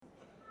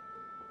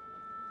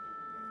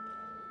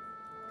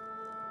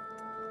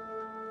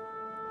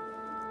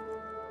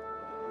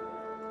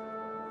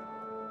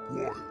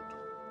Quiet.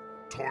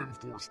 Time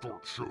for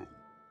start show.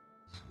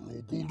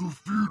 Struggle to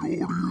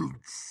feed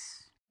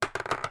audience.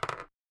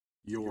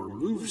 Your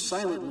move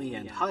silently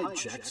and hide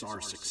checks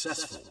are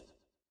successful.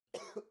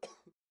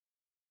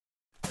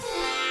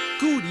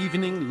 Good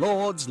evening,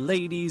 lords,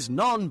 ladies,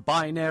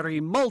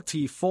 non-binary,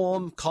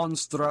 multi-form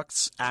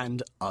constructs,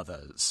 and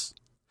others.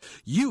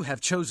 You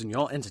have chosen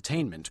your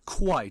entertainment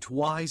quite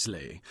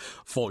wisely,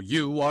 for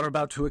you are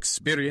about to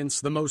experience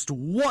the most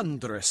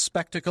wondrous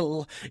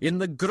spectacle in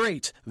the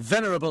great,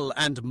 venerable,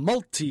 and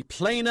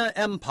multi-planar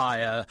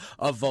empire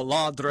of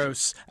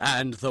Voladros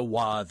and the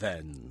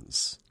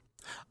Warthens.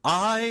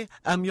 I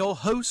am your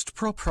host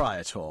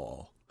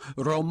proprietor,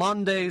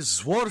 Romande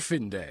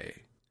Zworfinde,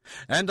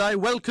 and I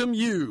welcome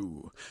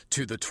you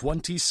to the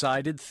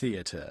 20-sided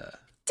theater.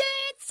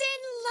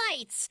 Dancing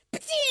lights! Pew!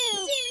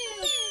 Pew!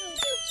 Pew! Pew!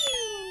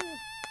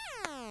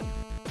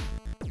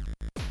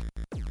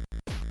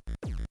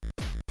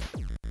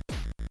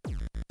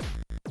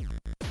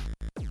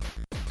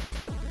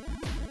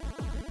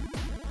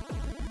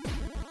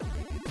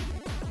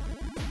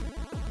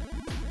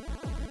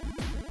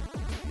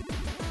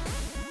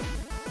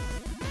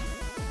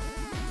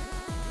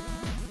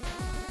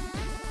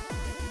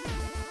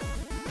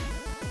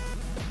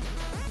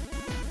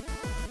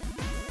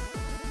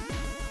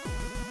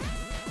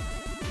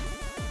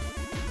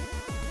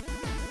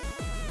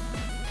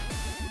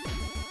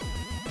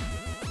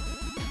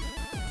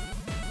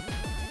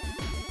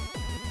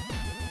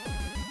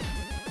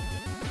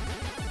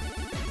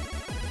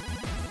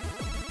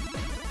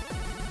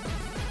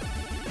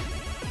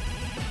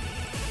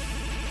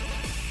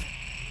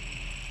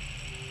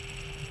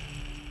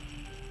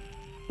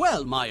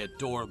 Well, my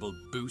adorable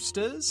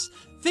boosters,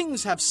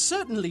 things have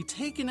certainly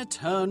taken a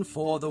turn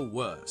for the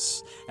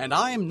worse, and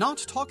I am not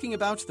talking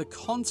about the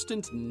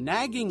constant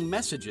nagging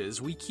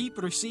messages we keep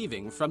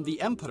receiving from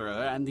the Emperor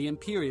and the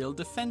Imperial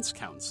Defense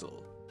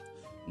Council.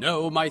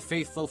 No, my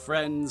faithful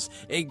friends,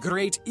 a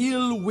great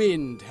ill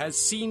wind has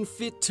seen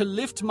fit to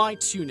lift my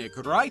tunic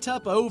right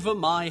up over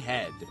my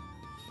head.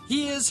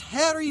 Here's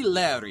Harry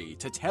Larry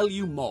to tell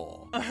you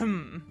more.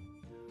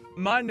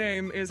 My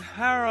name is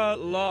Hera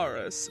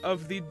Laris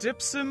of the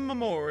Dipson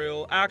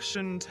Memorial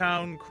Action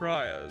Town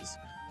Criers.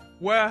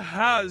 Where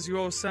has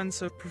your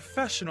sense of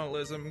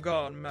professionalism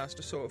gone,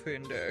 Master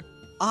Sorfinde?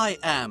 I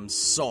am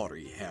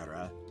sorry,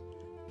 Hera.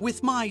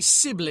 With my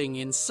sibling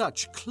in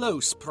such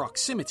close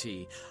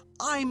proximity,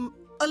 I'm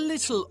a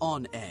little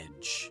on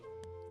edge.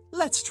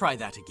 Let's try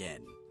that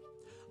again.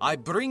 I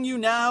bring you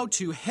now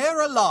to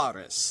Hera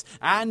Laris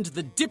and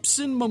the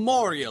Dipson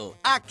Memorial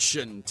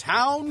Action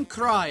Town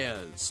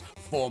Criers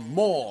for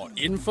more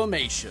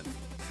information.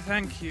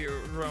 Thank you,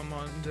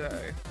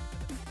 Romonde.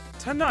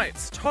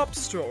 Tonight's top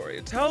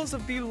story tells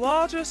of the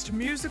largest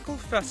musical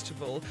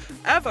festival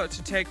ever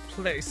to take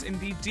place in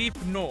the deep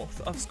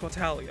north of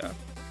Scotalia.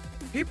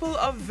 People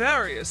of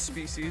various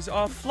species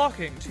are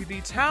flocking to the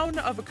town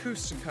of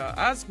Acoustica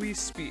as we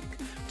speak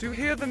to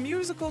hear the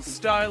musical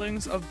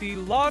stylings of the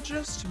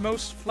largest,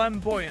 most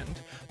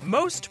flamboyant,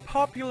 most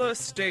popular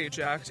stage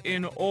act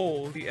in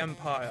all the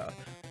Empire,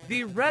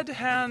 the Red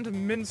Hand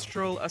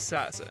Minstrel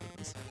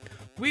Assassins.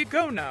 We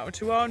go now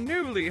to our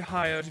newly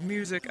hired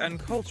music and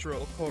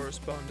cultural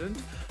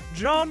correspondent,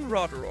 John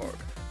Roderick,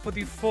 for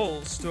the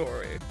full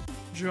story.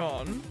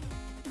 John?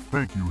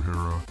 Thank you,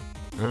 Hera.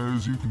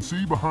 As you can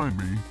see behind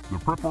me, the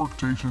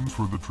preparations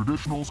for the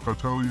traditional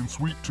Scotalian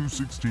Suite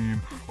 216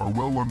 are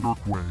well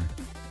underway.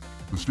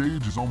 The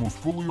stage is almost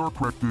fully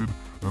erected,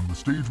 and the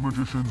stage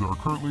magicians are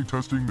currently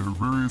testing their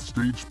various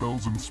stage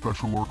spells and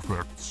special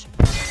effects.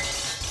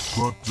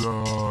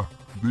 But,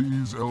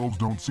 these elves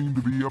don't seem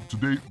to be up to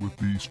date with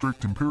the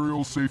strict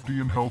Imperial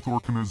Safety and Health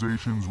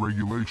Organization's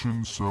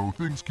regulations, so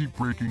things keep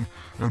breaking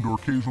and are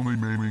occasionally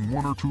maiming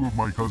one or two of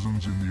my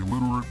cousins in the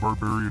illiterate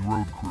barbarian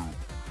road crew.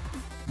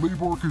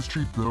 Labork is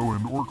cheap though,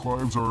 and orc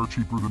lives are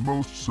cheaper than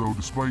most, so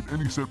despite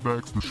any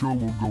setbacks, the show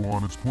will go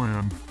on as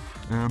planned.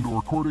 And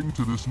according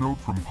to this note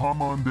from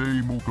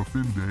Hamonde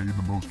Mulkafinde,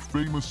 the most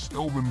famous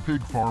elven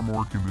pig farm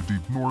orc in the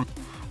deep north,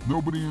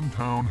 nobody in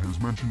town has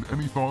mentioned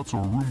any thoughts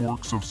or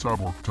rumorks of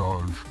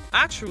sabotage.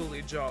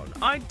 Actually, John,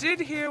 I did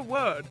hear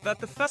word that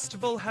the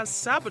festival has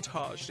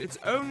sabotaged its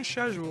own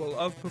schedule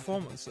of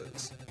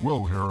performances.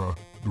 Well, Hera,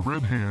 the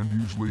Red Hand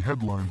usually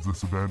headlines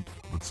this event,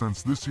 but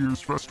since this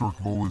year's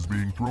Festorkval is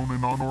being thrown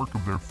in honor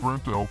of their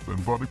friend elf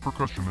and body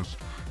percussionist,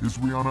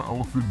 Isriana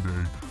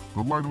Alafinde,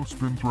 the lineup's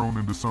been thrown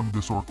into some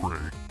disarray.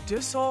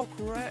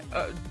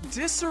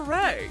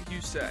 Disarray,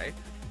 you say?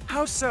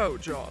 How so,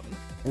 John?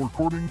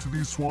 According to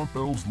these swamp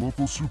elves'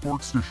 local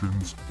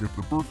superstitions, if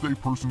the birthday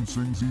person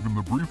sings even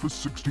the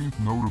briefest 16th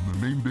note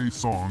of the name day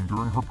song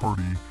during her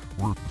party,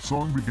 or if the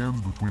song begins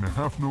between a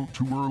half note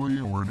too early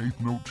or an eighth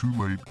note too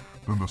late,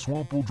 then the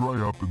swamp will dry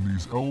up and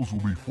these elves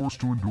will be forced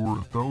to endure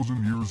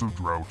 1,000 years of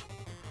drought.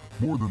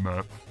 More than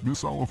that,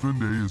 Miss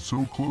Alafinde is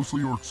so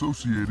closely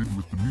associated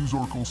with the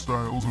musical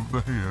styles of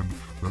the hand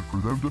that for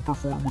them to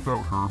perform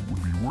without her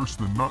would be worse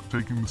than not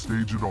taking the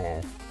stage at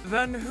all.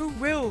 Then who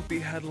will be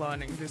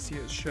headlining this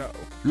year's show?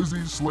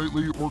 Izzy's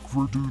slightly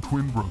orc-verdue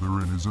twin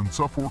brother and his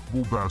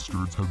insufferable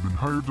bastards have been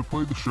hired to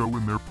play the show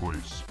in their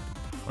place.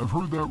 I've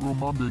heard that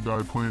Romande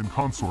guy playing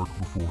consort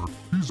before.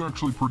 He's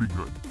actually pretty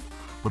good.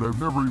 But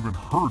I've never even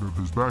heard of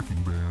his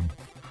backing band.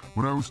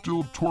 When I was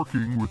still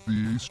torquing with the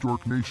East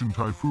Orc Nation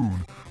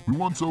Typhoon, we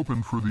once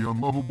opened for the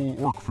unlovable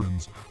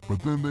Orcfins, but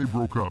then they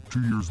broke up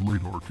 2 years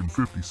later in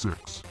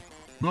 '56.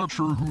 Not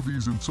sure who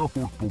these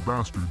insufferable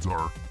bastards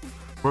are,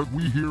 but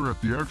we here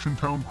at the Action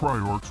Town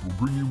Cryarchs will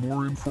bring you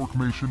more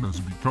information as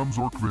it becomes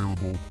Orc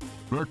available.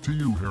 Back to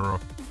you, Hera.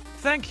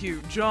 Thank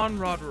you, John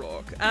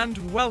Rodrock,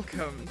 and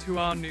welcome to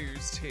our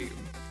news team.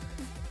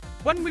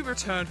 When we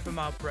return from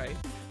our break,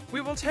 we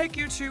will take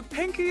you to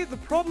Pinky the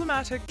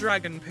Problematic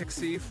Dragon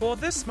Pixie for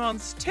this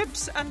month's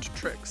tips and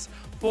tricks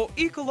for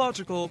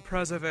ecological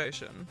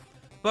preservation.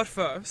 But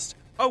first,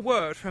 a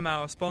word from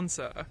our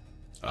sponsor.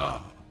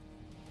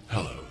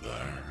 Hello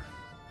there.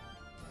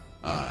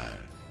 I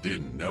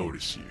didn't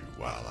notice you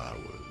while I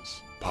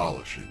was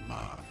polishing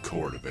my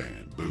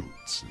Cordovan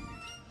boots and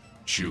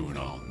chewing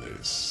on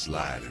this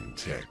sliding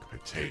tech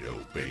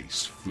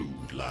potato-based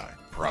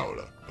food-like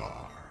product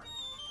bar.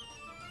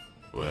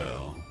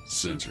 Well,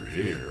 since you're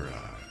here,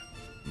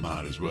 I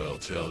might as well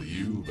tell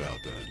you about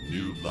the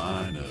new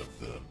line of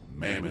the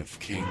Mammoth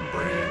King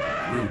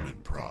brand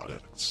grooming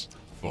products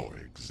for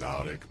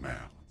exotic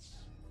mounts.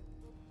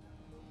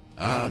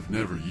 I've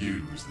never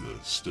used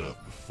the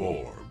stuff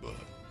before, but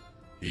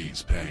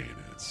he's paying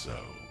it, so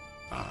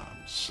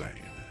I'm saying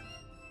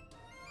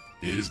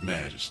it. His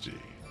Majesty,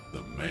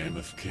 the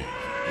Mammoth King,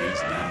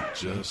 is not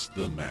just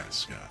the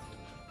mascot,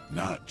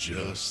 not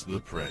just the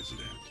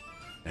president,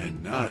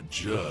 and not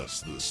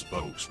just the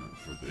spokesman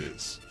for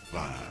this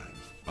fine,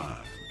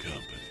 fine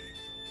company,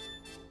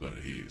 but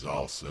he's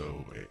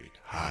also a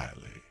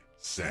highly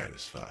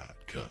satisfied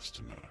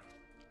customer.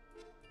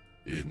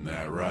 Isn't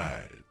that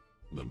right,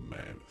 the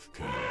Mammoth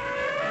King?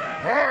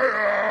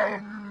 I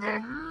am the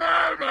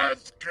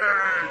Mammoth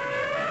King!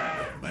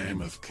 The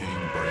Mammoth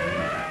King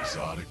brand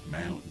exotic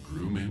mount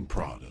grooming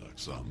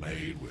products are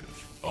made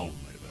with only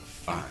the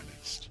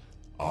finest,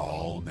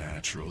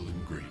 all-natural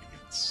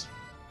ingredients.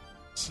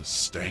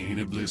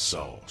 Sustainably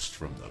sourced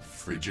from the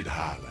frigid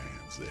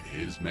highlands that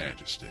His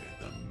Majesty,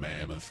 the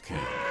Mammoth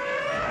King,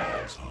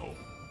 calls home.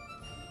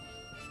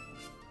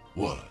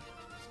 What?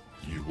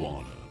 You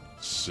want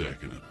a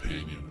second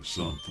opinion or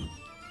something?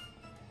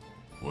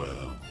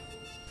 Well,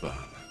 fine.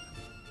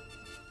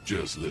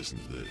 Just listen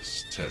to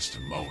this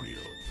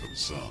testimonial from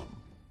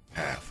some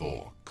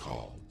half-orc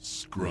called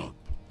Scrump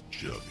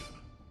Jugger.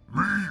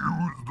 Me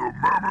use the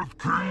Mammoth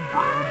King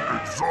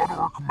brand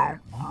exotic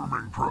mount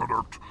grooming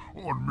product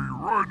on me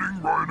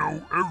riding rhino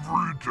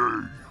every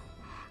day.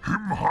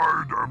 Him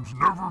hide ams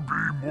never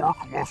be more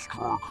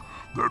lustrok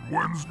than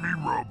when's me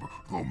rub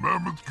the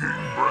Mammoth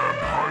King brand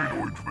hide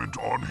ointment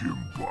on him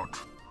butt.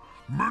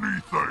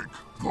 Many thank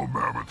the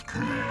Mammoth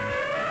King.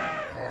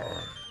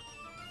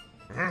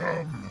 I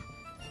am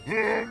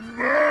the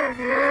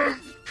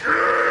Mammoth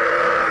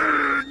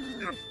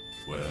King!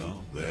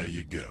 Well, there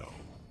you go.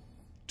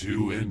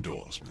 2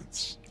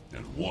 endorsements,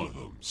 and one of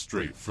them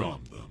straight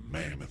from the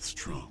Mammoth's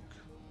trunk.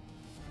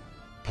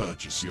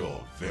 Purchase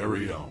your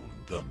very own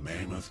The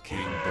Mammoth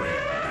King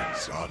brand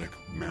exotic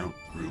mount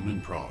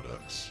grooming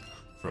products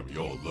from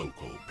your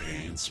local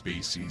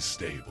pan-species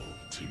stable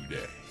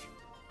today.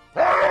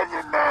 I am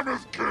the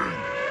Mammoth King!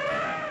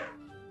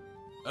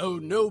 O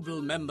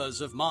noble members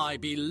of my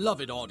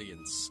beloved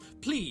audience,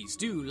 please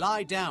do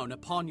lie down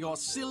upon your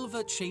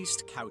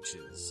silver-chased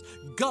couches,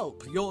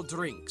 gulp your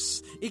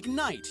drinks,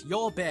 ignite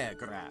your bear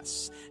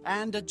grass,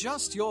 and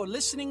adjust your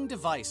listening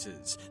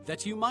devices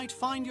that you might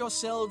find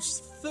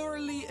yourselves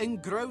thoroughly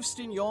engrossed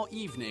in your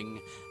evening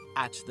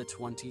at the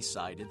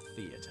 20-sided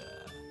theater.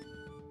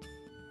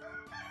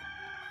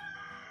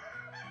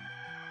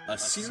 A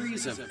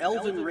series of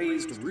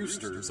elven-raised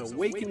roosters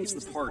awakens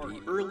the party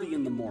early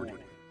in the morning.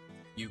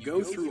 You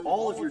go through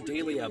all of your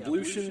daily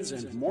ablutions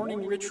and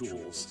morning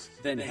rituals,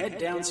 then head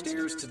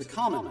downstairs to the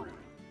common room,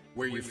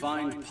 where you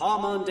find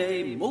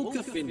Pamande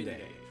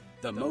Mulkafinde,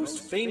 the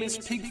most famous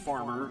pig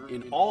farmer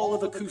in all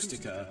of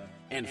Acoustica,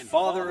 and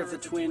father of the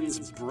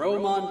twins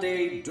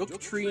Bromande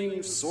Ductrine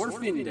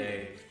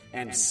Sorfinde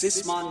and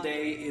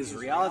Sismande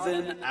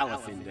Isriaven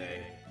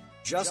Alafinde,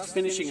 just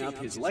finishing up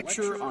his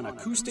lecture on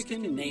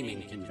Acoustican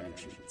naming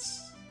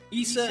conventions.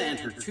 Issa and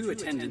her 2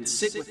 attendants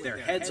sit with their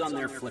heads on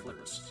their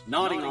flippers,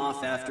 nodding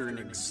off after an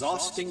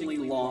exhaustingly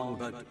long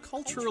but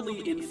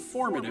culturally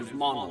informative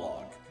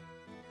monologue.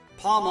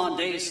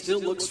 Pamande still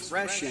looks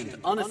fresh and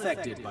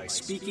unaffected by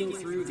speaking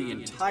through the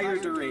entire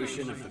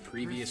duration of the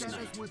previous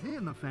night.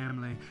 Within the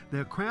family,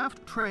 their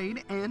craft,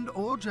 trade, and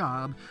or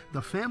job,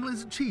 the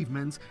family's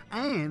achievements,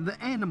 and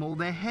the animal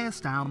their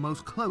hairstyle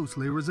most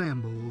closely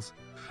resembles.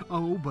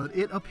 Oh, but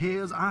it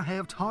appears I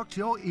have talked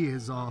your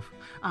ears off.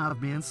 I've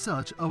been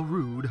such a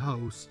rude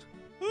host.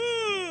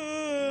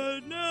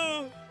 No!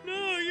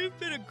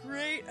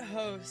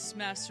 knows,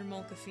 Master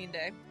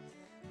Molkafinde.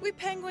 We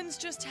penguins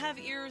just have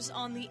ears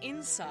on the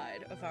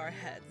inside of our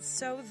heads,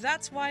 so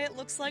that's why it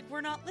looks like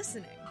we're not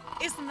listening.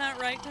 Isn't that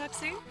right,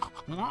 Tuxie?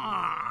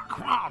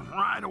 Quite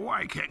right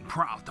away, King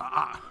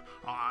Protha.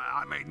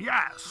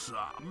 Yes,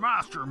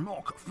 Master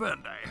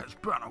Molkafinde has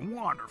been a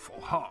wonderful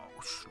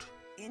host.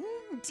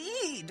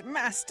 Indeed,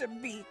 Master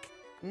Beak.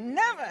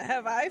 Never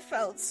have I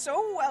felt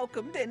so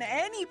welcomed in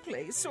any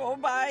place or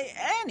by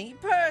any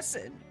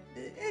person,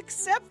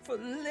 except for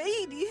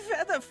Lady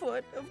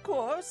Featherfoot, of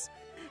course.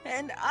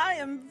 And I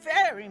am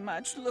very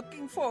much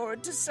looking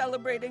forward to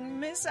celebrating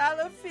Miss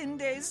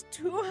Alafinde's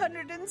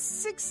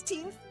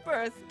 216th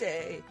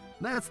birthday.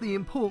 That's the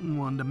important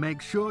one to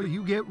make sure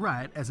you get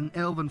right as an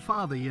elven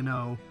father, you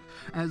know.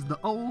 As the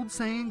old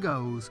saying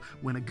goes,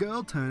 when a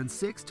girl turns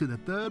 6 to the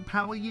 3rd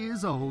power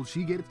years old,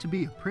 she gets to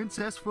be a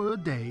princess for a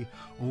day,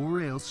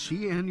 or else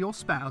she and your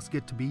spouse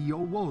get to be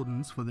your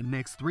wardens for the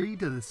next 3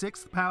 to the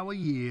 6th power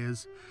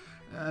years.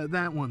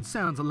 That one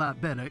sounds a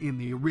lot better in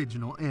the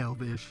original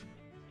Elvish.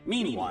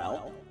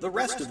 Meanwhile, the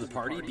rest of the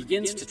party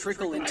begins to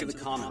trickle into the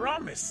common room. I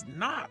promise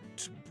not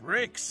to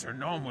break Sir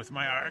Gnome with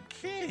my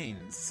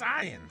arcane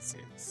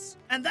sciences.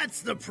 And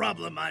that's the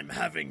problem I'm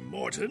having,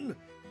 Morton.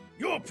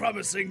 You're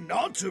promising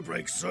not to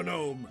break Sir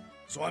Gnome,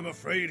 so I'm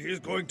afraid he's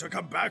going to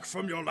come back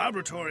from your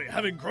laboratory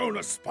having grown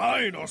a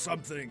spine or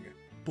something.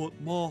 But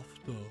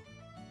Master,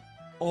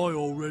 I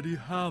already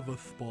have a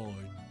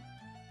spine.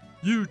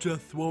 You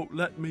just won't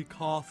let me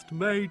cast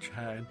Mage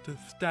Hand to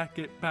stack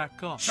it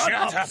back up. Shut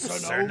up,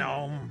 Sir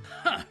Gnome.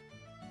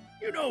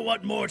 You know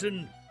what,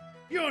 Morton?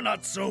 You're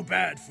not so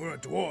bad for a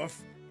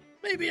dwarf.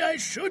 Maybe I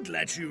should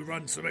let you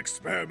run some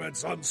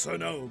experiments on Sir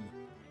Gnome.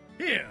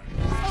 Here,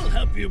 I'll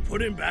help you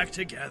put him back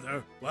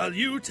together while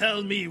you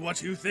tell me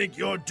what you think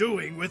you're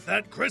doing with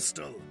that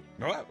crystal.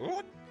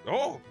 What?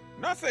 Oh,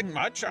 nothing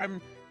much.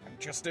 I'm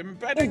just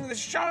embedding the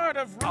shard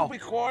of ruby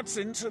quartz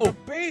into the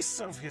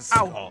base of his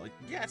skull.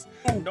 Yes,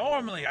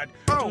 normally I'd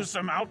do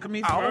some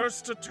alchemy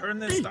first to turn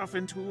this stuff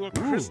into a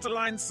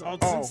crystalline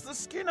salt since the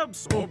skin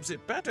absorbs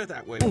it better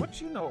that way, but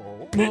you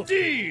know.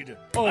 Indeed!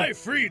 I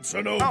freed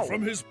Sir Gnome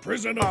from his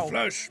prison of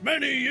flesh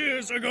many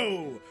years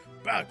ago,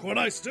 back when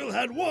I still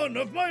had one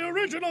of my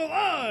original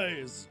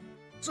eyes.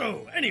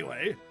 So,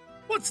 anyway,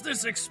 what's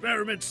this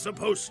experiment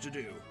supposed to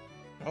do?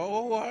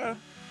 Oh,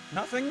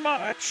 nothing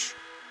much.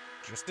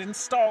 Just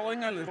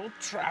installing a little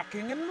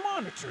tracking and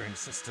monitoring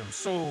system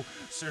so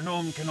Sir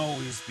Gnome can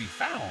always be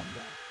found.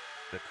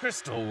 The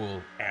crystal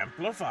will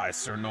amplify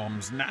Sir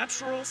Gnome's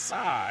natural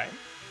psi,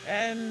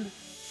 and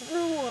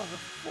through a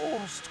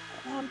forced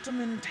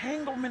quantum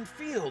entanglement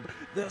field,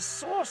 the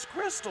source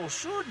crystal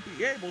should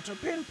be able to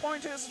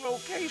pinpoint his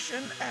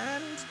location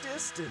and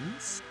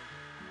distance,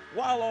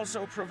 while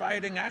also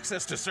providing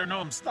access to Sir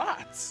Gnome's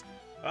thoughts.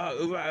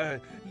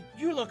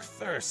 You look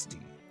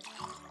thirsty.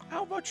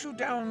 How about you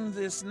down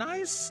this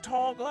nice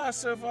tall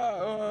glass of,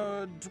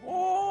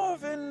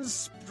 dwarven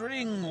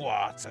spring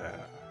water?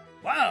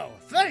 Wow,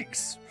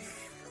 thanks!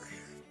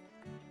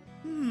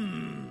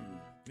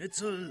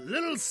 It's a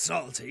little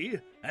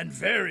salty and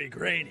very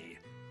grainy,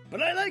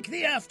 but I like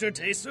the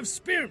aftertaste of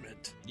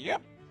spearmint.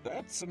 Yep,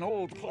 that's an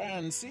old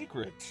clan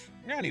secret.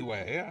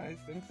 Anyway, I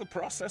think the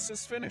process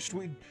is finished.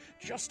 We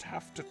just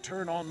have to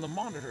turn on the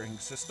monitoring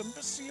system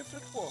to see if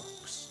it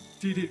works.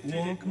 Did it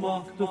work,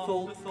 Master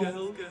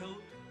Saltgeld?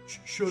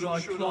 Should I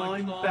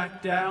climb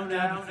back down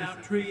out of this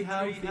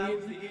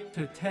treehouse here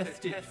to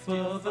test it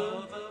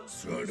further?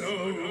 Sir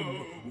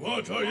Gnome,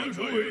 what are you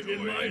doing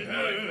in my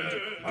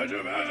head? I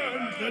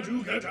demand that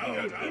you get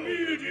out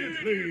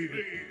immediately.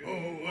 Oh,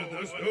 and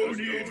there's no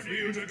need for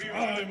you to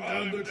climb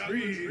down the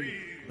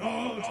tree.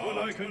 Not when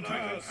I can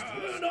cast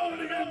an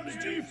audience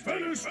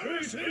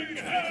defenestrating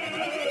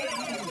hand.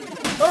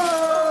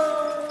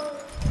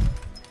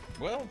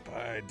 Well,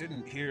 I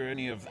didn't hear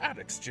any of that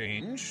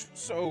exchange,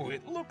 so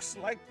it looks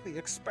like the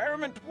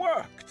experiment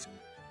worked.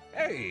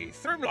 Hey,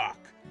 Thrymlock,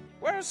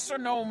 where's Sir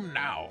Gnome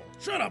now?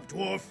 Shut up,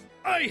 dwarf.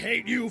 I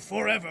hate you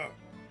forever.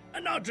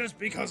 And not just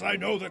because I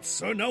know that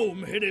Sir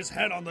Gnome hit his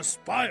head on the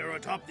spire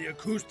atop the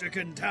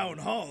Acoustican Town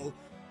Hall,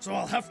 so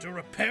I'll have to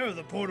repair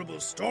the portable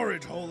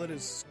storage hole in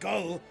his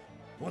skull.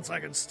 Once I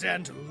can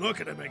stand to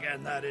look at him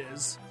again, that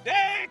is.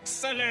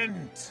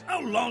 Excellent!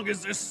 How long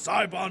is this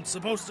Cybond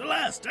supposed to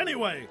last,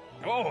 anyway?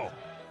 Oh,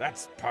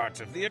 that's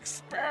part of the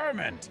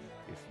experiment.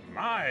 If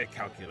my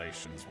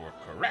calculations were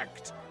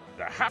correct,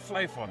 the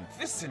half-life on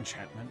this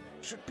enchantment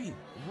should be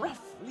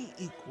roughly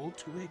equal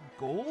to a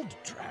gold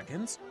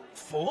dragon's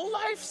full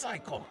life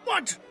cycle.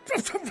 What?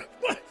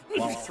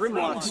 While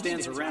Thrymlock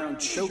stands around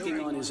choking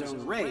on his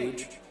own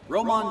rage,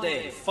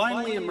 Romonde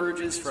finally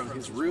emerges from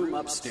his room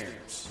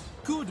upstairs.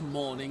 Good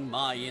morning,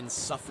 my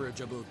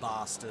insufferable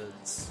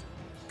bastards.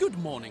 Good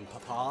morning,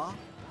 Papa.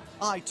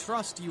 I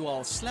trust you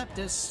all slept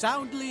as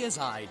soundly as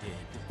I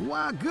did.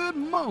 Why, good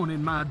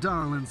morning, my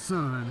darling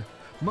son.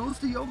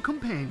 Most of your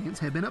companions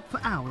have been up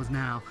for hours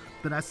now,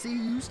 but I see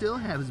you still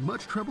have as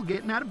much trouble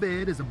getting out of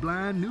bed as a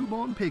blind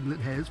newborn piglet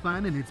has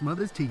finding its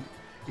mother's teeth.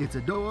 It's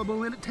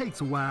adorable and it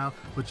takes a while,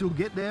 but you'll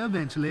get there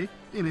eventually,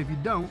 and if you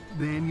don't,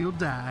 then you'll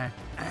die.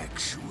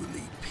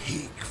 Actually,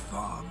 Pig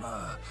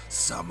Farmer,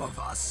 some of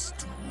us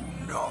do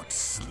not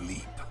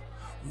sleep.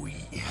 We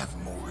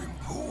have more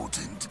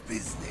important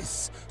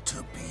business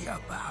to be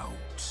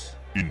about.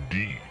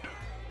 Indeed.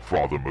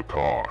 Father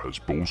Macaw has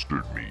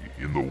bolstered me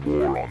in the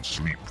war on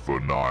sleep for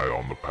nigh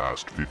on the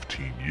past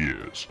 15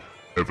 years,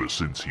 ever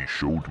since he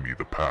showed me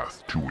the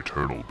path to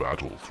eternal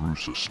battle through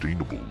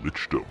sustainable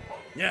lichdom.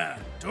 Yeah,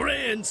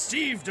 Torea and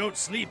Steve don't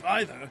sleep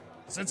either,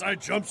 since I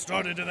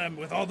jump-started them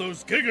with all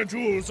those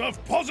gigajoules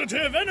of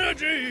positive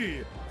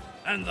energy!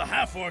 And the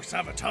half-orcs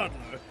have a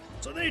toddler,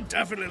 so they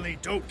definitely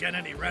don't get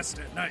any rest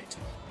at night.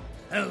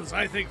 Hells,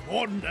 I think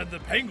Morton and the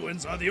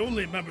Penguins are the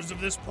only members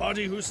of this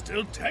party who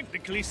still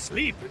technically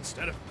sleep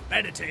instead of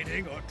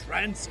meditating or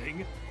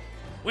trancing.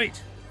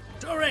 Wait,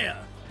 Torea,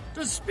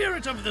 does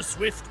Spirit of the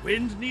Swift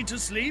Wind need to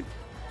sleep?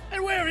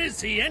 And where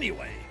is he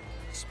anyway?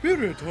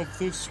 Spirit of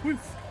the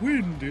Swift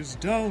Wind is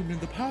down in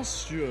the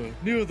pasture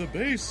near the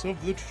base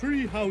of the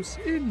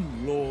Treehouse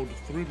Inn, Lord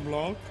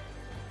Thrimlock.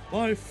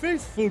 My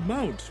faithful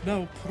mount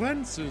now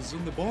prances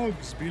in the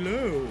bogs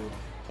below,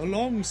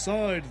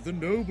 alongside the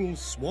noble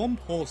swamp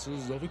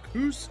horses of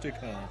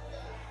Acoustica.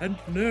 And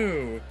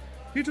no,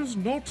 he does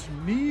not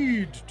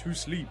need to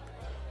sleep,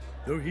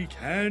 though he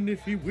can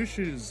if he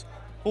wishes,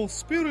 for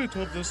Spirit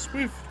of the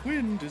Swift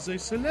Wind is a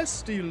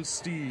celestial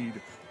steed,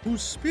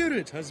 whose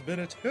spirit has been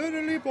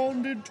eternally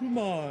bonded to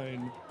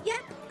mine.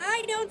 Yep,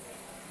 I don't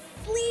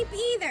sleep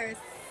either,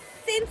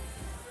 since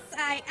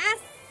I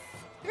asked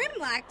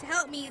Grimlock to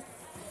help me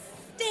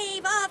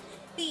stave off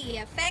the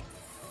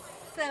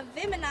effects of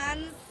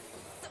Imanon's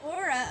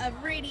aura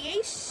of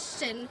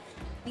radiation,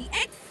 the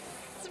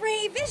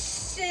X-ray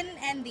vision,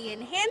 and the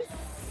enhanced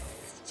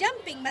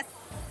jumping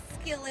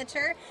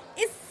musculature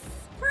is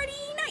pretty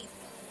nice.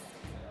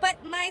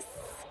 But my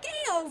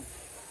scales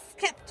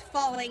kept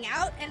falling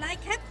out, and I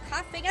kept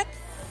coughing up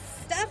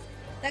stuff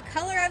the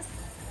color of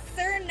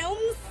Sir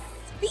Gnome's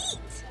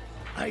feet.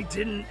 I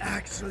didn't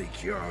actually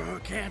cure her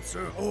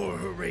cancer or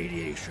her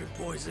radiation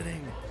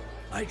poisoning.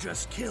 I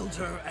just killed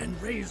her and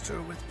raised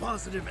her with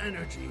positive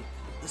energy,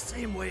 the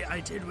same way I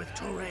did with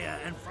Torea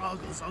and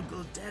Froggle's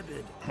Uncle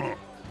Debid. Huh.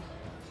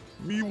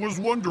 Me was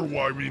wonder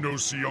why me no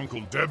see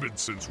Uncle Debid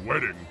since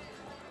wedding.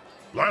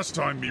 Last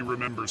time me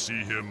remember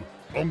see him,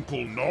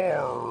 Uncle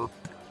Nar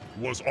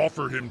was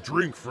offer him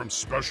drink from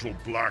special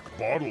black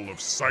bottle of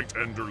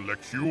Sight-Ender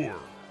liqueur.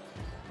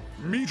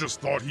 Me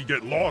just thought he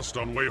get lost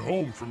on way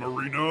home from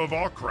Arena of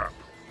Akrap.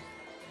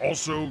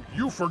 Also,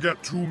 you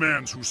forget two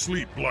mans who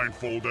sleep,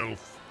 Blindfold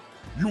Elf.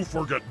 You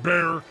forget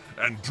Bear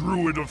and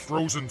Druid of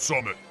Frozen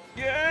Summit.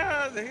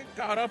 Yeah, they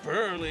got up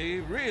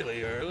early,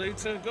 really early,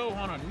 to go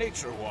on a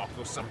nature walk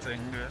or something.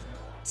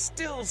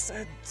 Still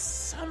said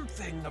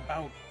something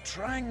about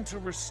trying to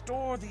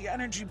restore the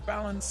energy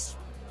balance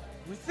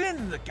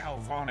within the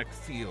galvanic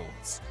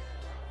fields.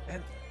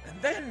 And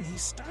then he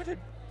started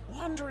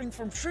wandering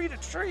from tree to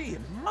tree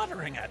and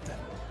muttering at them.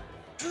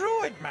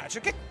 Druid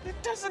magic,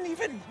 it doesn't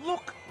even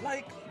look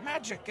like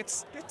magic.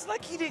 It's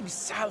like eating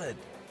salad.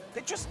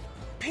 They just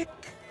pick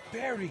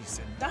berries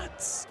and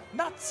nuts,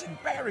 nuts and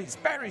berries,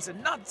 berries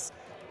and nuts.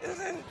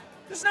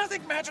 There's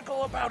nothing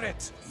magical about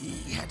it.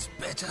 He had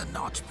better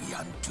not be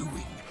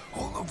undoing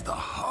all of the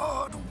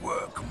hard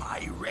work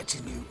my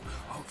retinue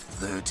of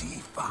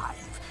 35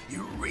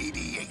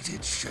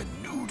 irradiated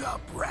Shanuda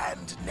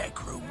brand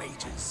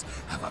necromages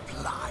have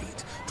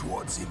applied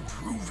towards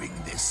improving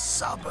this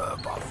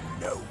suburb of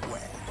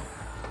nowhere.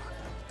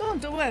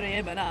 Don't worry,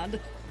 Emerald.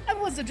 I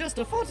was just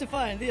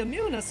fortifying the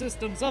immune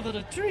systems of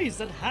the trees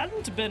that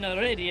hadn't been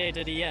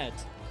irradiated yet.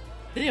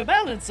 The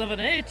balance of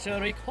nature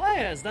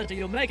requires that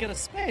you make a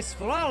space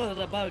for all of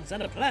the bugs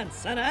and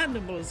plants and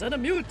animals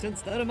and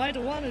mutants that might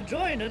want to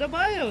join the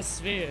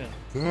biosphere.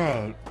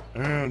 That,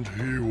 and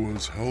he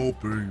was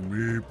helping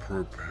me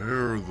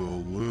prepare the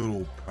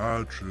little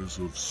patches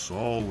of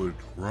solid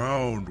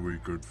ground we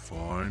could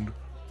find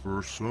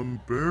for some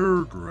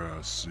bear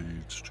grass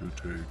seeds to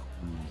take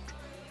root.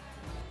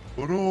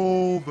 But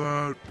all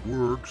that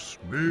works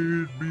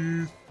made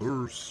me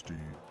thirsty.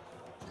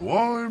 So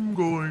I'm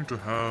going to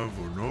have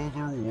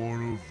another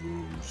one of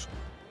those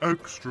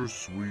extra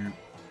sweet,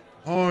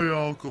 high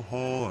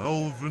alcohol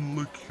elven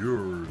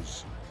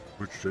liqueurs,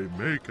 which they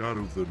make out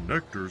of the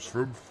nectars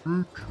from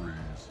fruit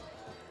trees.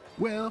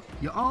 Well,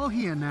 you're all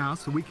here now,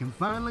 so we can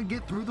finally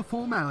get through the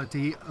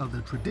formality of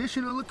the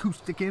traditional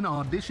Acoustican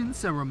audition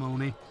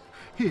ceremony.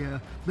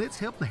 Here, let's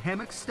help the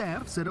Hammock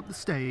staff set up the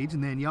stage,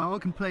 and then y'all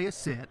can play a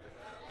set.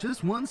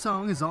 Just one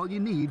song is all you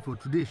need for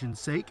tradition's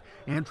sake,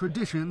 and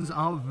traditions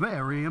are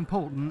very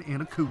important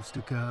in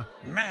Acoustica.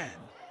 Man,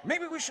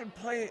 maybe we should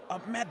play a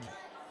medley,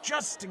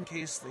 just in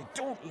case they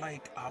don't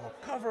like our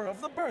cover of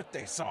the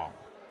birthday song.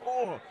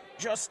 Or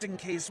just in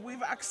case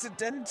we've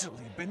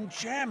accidentally been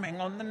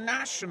jamming on the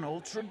national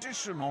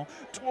traditional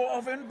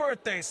Dwarven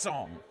birthday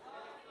song,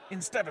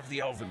 instead of the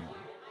Elven one.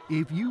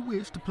 If you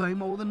wish to play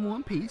more than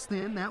one piece,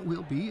 then that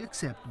will be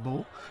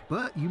acceptable,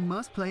 but you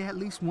must play at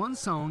least one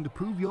song to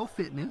prove your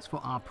fitness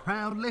for our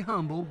proudly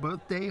humble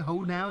birthday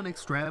hoedown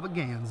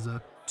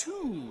extravaganza.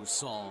 2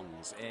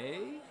 songs,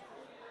 eh?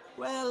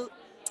 Well,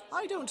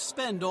 I don't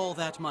spend all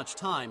that much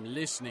time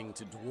listening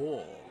to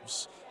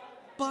dwarves,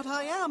 but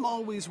I am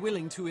always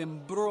willing to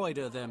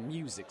embroider their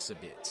musics a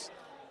bit.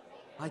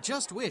 I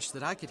just wish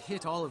that I could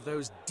hit all of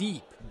those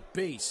deep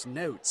bass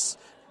notes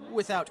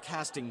without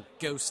casting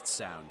ghost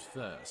sound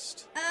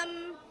first.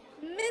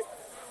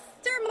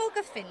 Mr.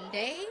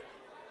 Mokafinde,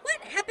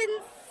 what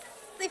happens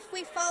if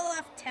we fall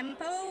off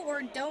tempo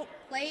or don't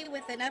play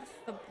with enough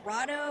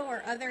vibrato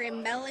or other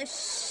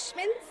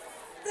embellishments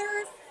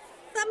or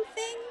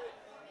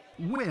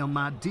something? Well,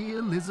 my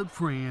dear lizard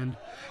friend,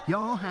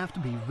 y'all have to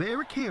be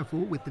very careful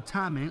with the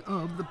timing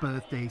of the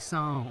birthday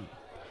song.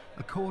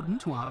 According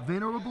to our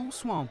venerable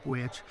swamp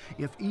witch,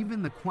 if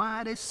even the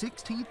quietest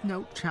 16th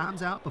note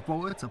chimes out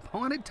before its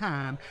appointed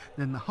time,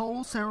 then the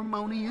whole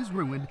ceremony is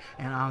ruined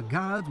and our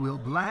gods will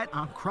blight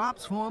our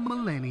crops for a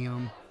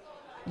millennium.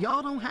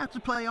 Y'all don't have to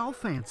play all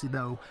fancy,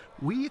 though.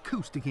 We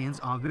acousticans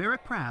are very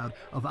proud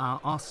of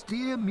our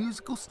austere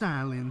musical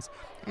stylings,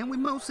 and we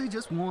mostly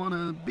just want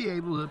to be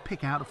able to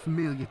pick out a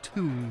familiar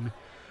tune.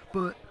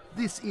 But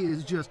this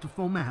is just a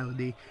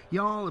formality.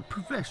 Y'all are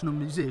professional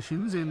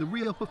musicians, and the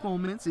real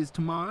performance is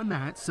tomorrow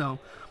night, so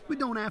we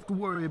don't have to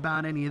worry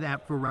about any of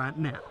that for right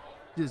now.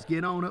 Just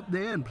get on up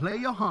there and play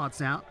your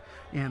hearts out.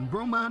 And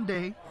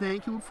Bromonde,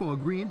 thank you for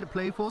agreeing to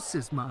play for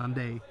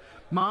Sismonde.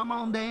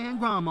 Marmonde and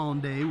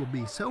Gramonde will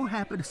be so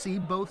happy to see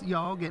both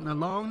y'all getting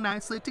along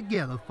nicely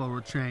together for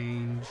a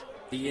change.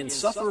 The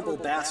insufferable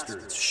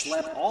bastards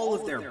schlep all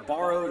of their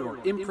borrowed or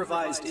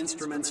improvised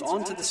instruments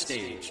onto the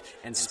stage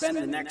and spend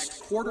the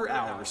next quarter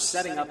hour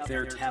setting up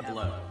their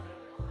tableau.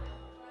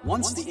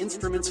 Once the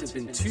instruments have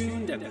been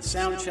tuned and the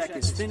sound check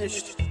is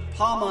finished,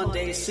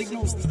 Palmonde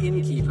signals the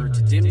innkeeper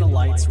to dim the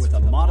lights with a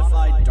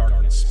modified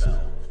darkness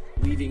spell,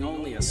 leaving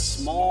only a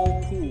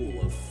small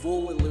pool of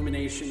full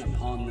illumination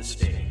upon the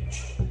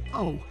stage.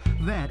 Oh,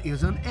 that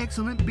is an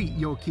excellent beat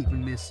you're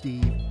keeping, Miss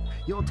Steve.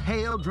 Your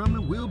tail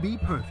drumming will be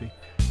perfect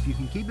if you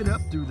can keep it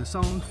up through the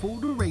song's full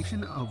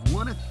duration of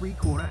 1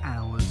 3/4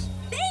 hours.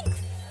 Thanks,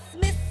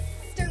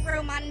 Mr.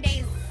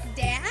 Romonde's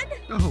dad.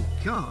 Oh,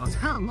 gosh,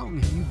 how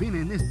long have you been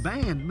in this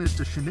band,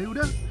 Mr.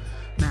 Shanuda?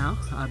 Now,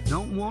 I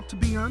don't want to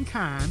be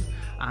unkind.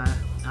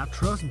 I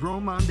trust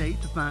Bromonde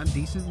to find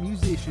decent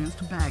musicians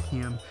to back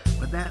him,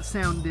 but that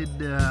sounded,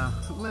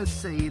 let's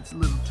say it's a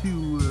little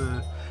too,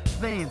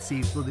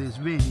 fancy for this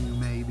venue,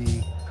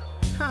 maybe.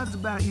 How's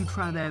about you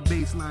try that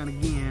bass line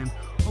again,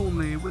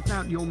 only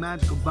without your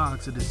magical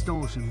box of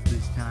distortions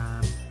this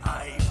time?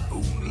 I've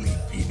only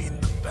been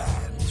in the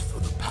band for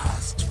the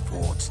past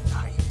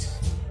fortnight,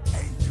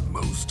 and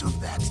most of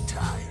that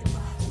time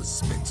was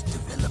spent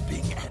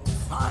developing and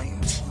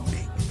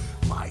fine-tuning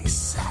my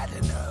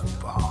Sadhana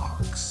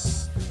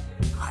box.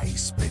 I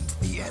spent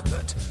the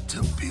effort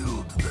to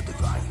build the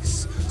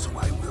device, so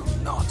I will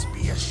not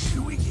be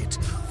eschewing it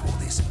for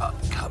this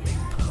upcoming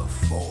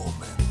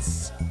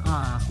performance.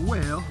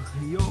 Well,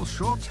 your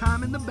short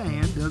time in the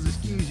band does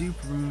excuse you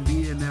from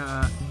being,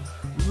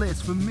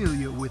 less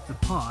familiar with the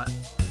part.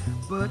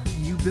 But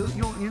you built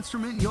your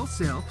instrument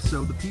yourself,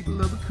 so the people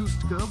of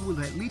Acoustica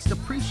will at least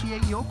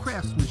appreciate your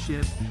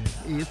craftsmanship,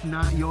 if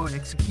not your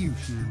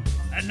execution.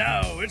 And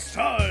now it's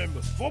time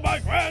for my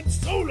grand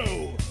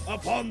solo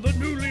upon the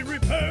newly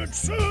repaired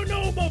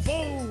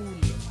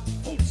Sonomaphone.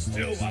 Hold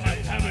still while I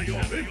hammer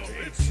your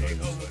vintage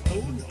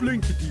Sonomaphone.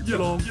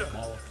 Blinkety-blonk.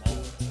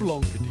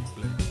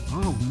 Blonkety-blink.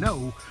 Oh,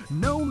 no,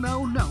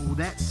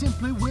 that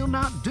simply will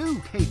not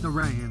do,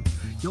 Catherine.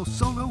 Your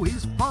solo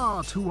is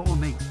far too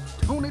ornate.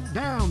 Tone it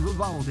down,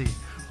 Vivaldi.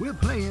 We're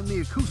playing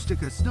the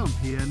Acoustica stump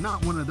here,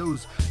 not one of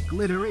those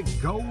glittery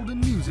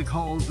golden music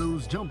halls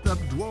those jumped-up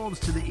dwarves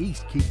to the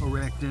east keep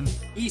erecting.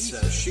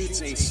 Issa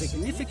shoots a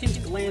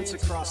significant glance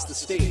across the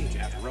stage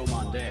at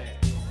Romonde.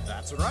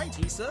 That's right,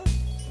 Issa.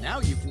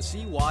 Now you can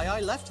see why I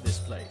left this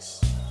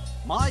place.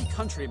 My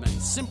countrymen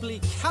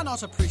simply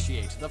cannot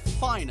appreciate the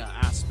finer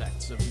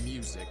aspects of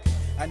music,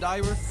 and I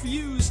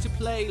refuse to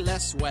play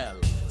less well,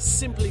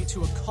 simply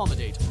to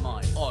accommodate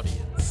my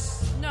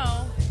audience.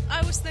 No,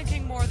 I was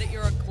thinking more that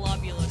you're a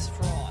globulous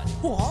fraud.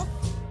 What?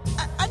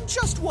 And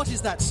just what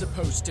is that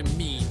supposed to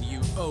mean,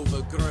 you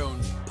overgrown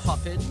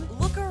puffin?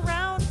 Look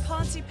around,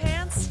 Poncy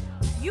Pants.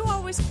 You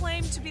always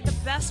claimed to be the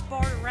best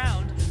bard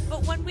around,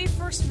 but when we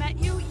first met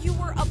you, you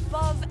were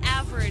above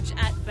average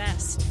at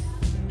best.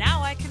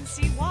 Now I can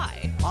see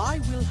why. I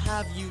will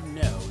have you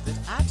know that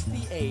at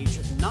the age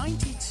of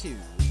 92,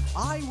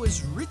 I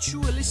was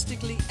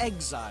ritualistically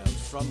exiled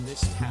from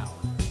this town,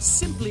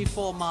 simply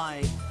for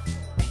my,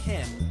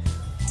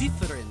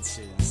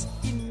 differences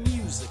in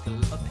musical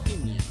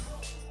opinion.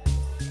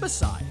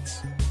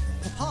 Besides,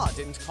 Papa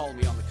didn't call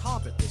me on the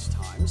carpet this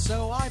time,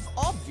 so I've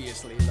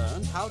obviously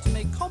learned how to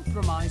make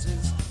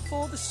compromises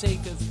for the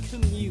sake of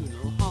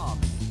communal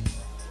harmony.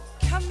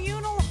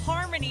 Communal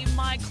harmony,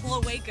 my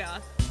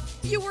cloaca.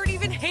 You weren't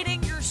even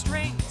hitting your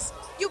strings.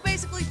 You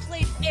basically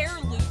played air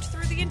lute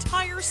through the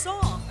entire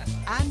song.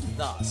 And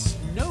thus,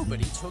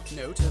 nobody took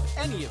note of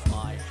any of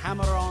my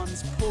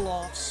hammer-ons,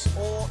 pull-offs,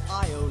 or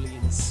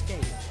Aeolian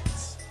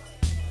scales.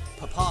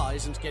 Papa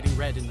isn't getting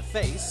red in the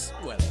face,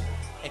 well,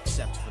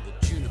 except for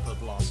the juniper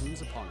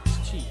blossoms upon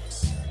his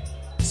cheeks.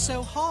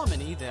 So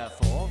harmony,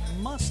 therefore,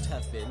 must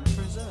have been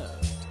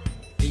preserved.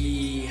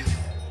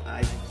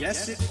 I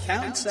guess it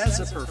counts as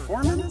a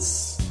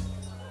performance?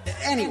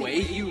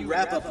 Anyway, you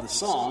wrap up the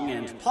song,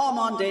 and Pa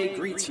Monday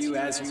greets you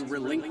as you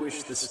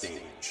relinquish the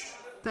stage.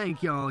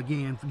 Thank y'all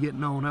again for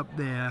getting on up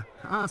there.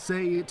 I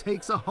say it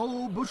takes a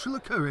whole bushel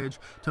of courage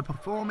to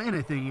perform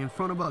anything in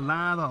front of a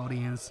live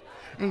audience.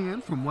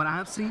 And from what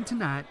I've seen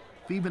tonight,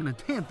 if even a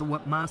tenth of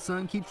what my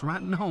son keeps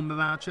writing home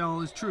about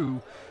y'all is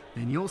true,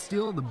 then you're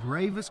still the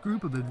bravest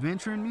group of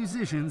adventuring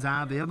musicians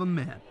I've ever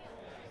met.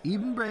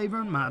 Even braver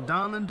than my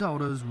darling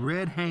daughter's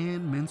Red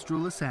Hand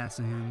Minstrel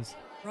Assassins.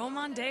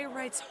 Romande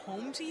writes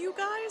home to you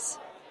guys?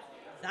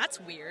 That's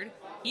weird.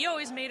 He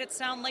always made it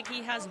sound like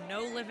he has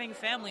no living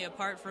family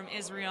apart from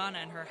Isriana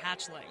and her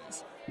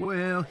hatchlings.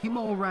 Well, he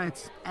more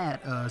writes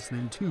at us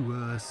than to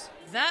us.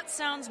 That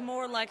sounds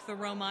more like the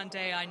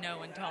Romande I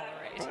know and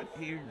tolerate. But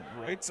he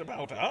writes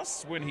about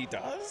us when he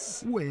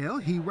does? Well,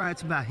 he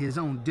writes about his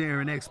own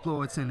daring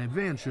exploits and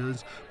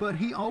adventures, but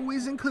he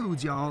always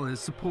includes y'all as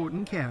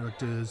supporting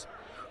characters.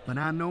 But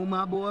I know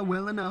my boy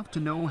well enough to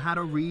know how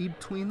to read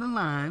between the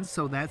lines,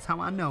 so that's how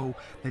I know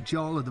that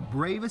y'all are the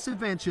bravest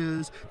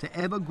adventurers to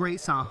ever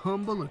grace our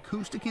humble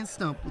acoustic and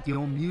stump with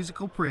your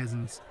musical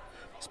presence.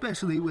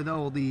 Especially with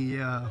all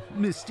the,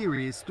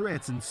 mysterious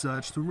threats and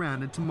such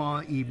surrounding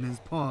tomorrow evening's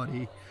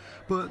party.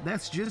 But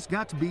that's just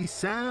got to be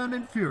sound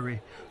and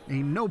fury.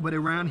 Ain't nobody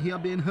around here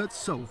been hurt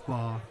so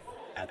far.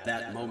 At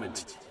that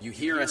moment, you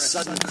hear a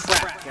sudden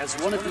crack as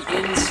one of the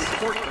inn's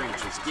support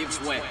branches gives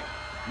way.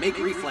 Make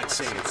reflex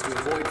saves to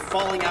avoid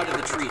falling out of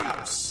the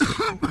treehouse.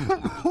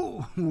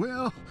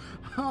 Well,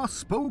 I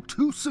spoke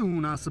too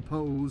soon, I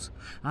suppose.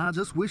 I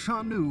just wish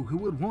I knew who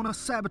would want to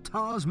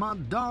sabotage my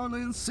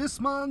darling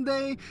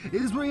Sismonde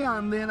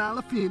Isriande and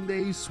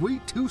Alafinde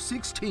Sweet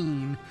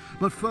 216.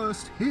 But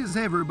first, is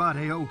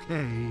everybody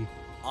okay?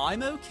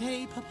 I'm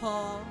okay,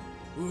 Papa.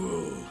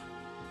 Ooh,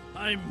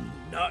 I'm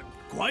not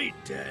quite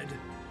dead.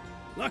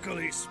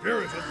 Luckily,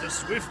 Spirit of the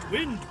Swift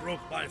Wind broke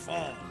my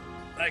fall.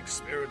 Thanks,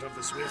 Spirit of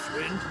the Swift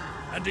Wind.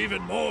 And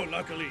even more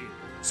luckily,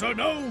 Sir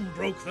Gnome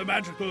broke the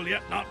magical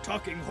yet not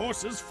talking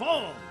horse's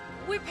fall.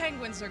 We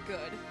penguins are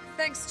good,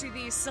 thanks to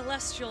the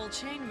celestial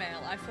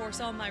chainmail I force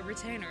all my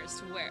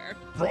retainers to wear.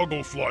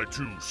 Vroggle fly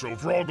too, so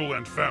Vroggle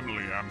and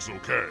family am's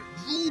okay.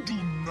 You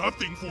do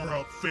nothing for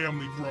our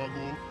family,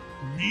 Vroggle.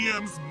 Me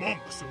am's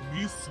monk, so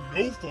me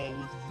snowfall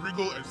with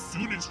Vriggle as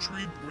soon as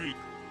tree break.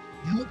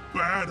 You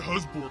bad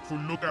husband for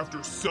look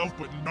after self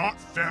but not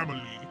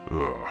family.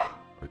 Ugh.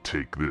 I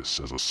take this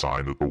as a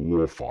sign that the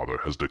Warfather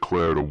has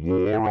declared a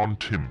war on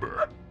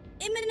timber.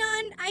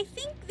 Imanon, I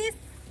think this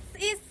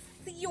is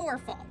your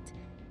fault.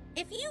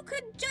 If you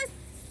could just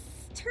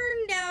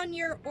turn down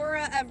your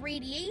aura of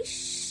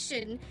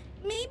radiation,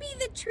 maybe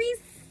the trees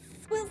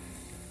will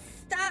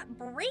stop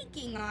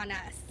breaking on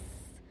us.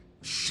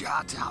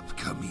 Shut up,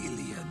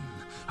 Chameleon.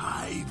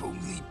 I've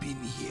only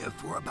been here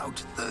for about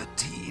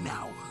 13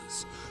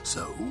 hours,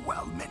 so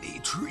while many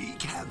tree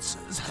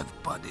cancers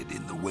have budded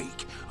in the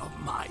wake of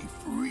my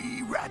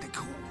free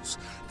radicals,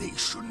 they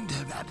shouldn't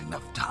have had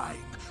enough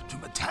time to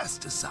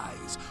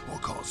metastasize or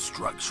cause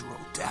structural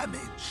damage.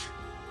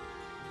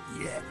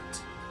 Yet.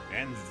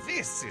 And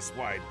this is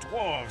why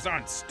dwarves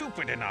aren't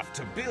stupid enough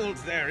to build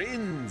their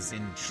inns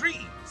in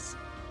trees.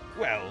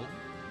 Well,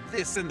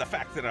 this and the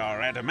fact that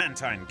our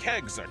adamantine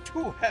kegs are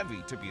too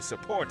heavy to be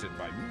supported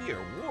by mere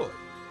wood.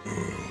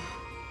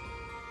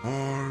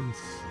 I'm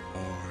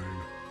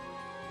fine,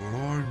 but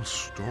I'm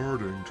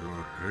starting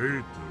to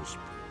hate this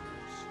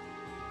place.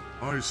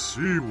 I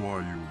see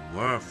why you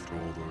left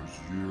all those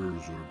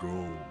years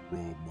ago,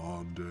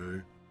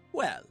 Romande.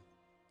 Well,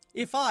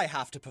 if I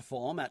have to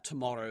perform at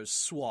tomorrow's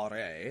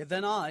soiree,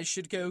 then I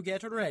should go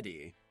get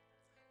ready.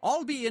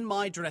 I'll be in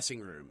my dressing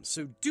room,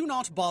 so do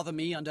not bother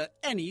me under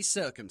any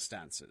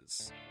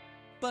circumstances.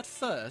 But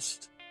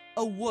first,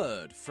 a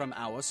word from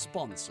our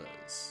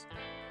sponsors.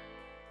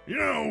 You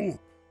know,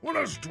 when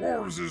us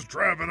dwarves is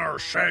driving our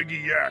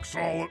shaggy yaks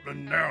all up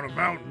and down a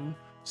mountain,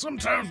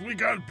 sometimes we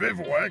gotta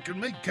bivouac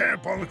and make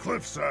camp on the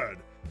cliffside.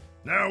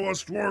 Now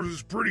us dwarves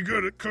is pretty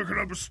good at cooking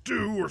up a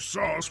stew or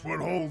sauce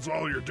what holds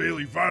all your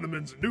daily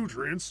vitamins and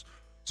nutrients,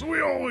 so we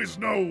always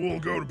know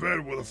we'll go to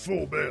bed with a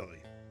full belly.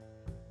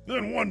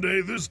 Then one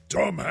day, this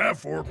dumb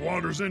half-orc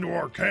wanders into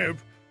our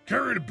camp,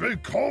 carried a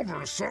big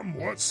cauldron of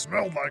something what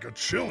smelled like a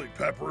chili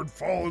pepper and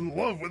fall in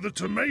love with a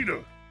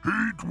tomato.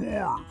 Hey,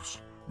 dwarves.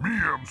 Me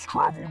am's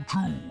traveled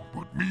too,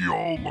 but me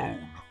all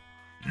alone.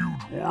 You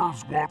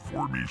dwarves want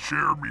for me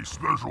share me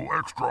special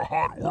extra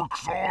hot orc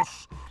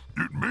sauce?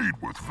 It made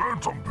with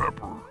phantom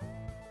pepper.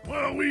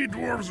 Well, we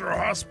dwarves are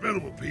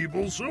hospitable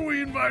people, so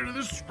we invited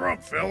this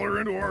strump feller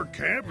into our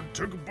camp and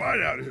took a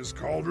bite out of his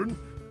cauldron,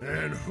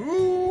 and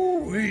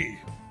hoo-wee!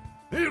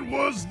 It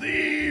was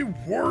the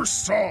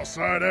worst sauce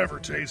I'd ever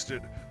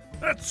tasted.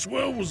 That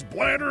swill was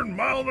bladder and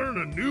milder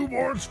than a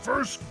newborn's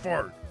first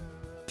fart.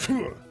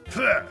 Phew,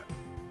 pah.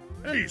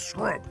 Hey,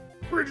 Scrub,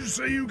 where'd you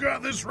say you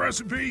got this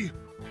recipe?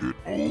 An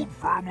old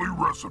family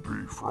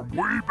recipe from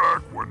way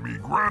back when me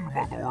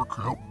grandmother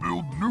helped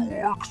build New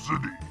York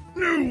City.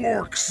 New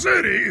York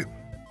City?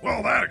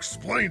 Well, that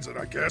explains it,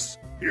 I guess.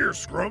 Here,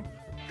 Scrub,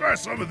 try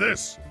some of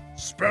this.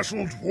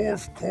 Special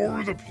dwarf core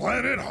of the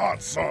planet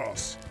hot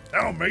sauce.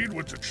 Now made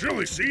with the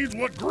chili seeds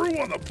what grew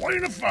on the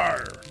plane of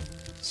fire.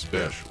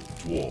 Special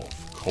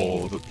dwarf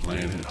core of the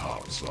planet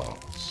hot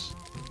sauce.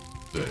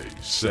 They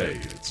say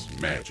it's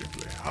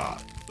magically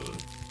hot,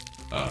 but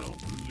I don't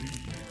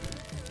believe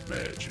in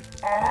magic.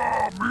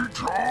 Ah, me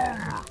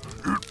tongue!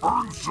 It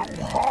burns so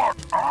hot!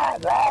 Ah,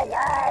 wow,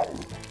 wow!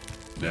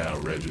 Now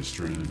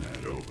registering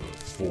at over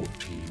 14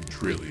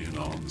 trillion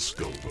on the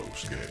Scoville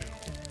scale.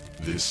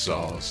 This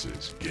sauce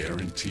is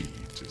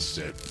guaranteed to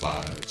set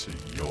fire to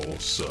your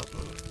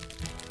supper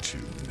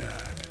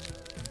tonight.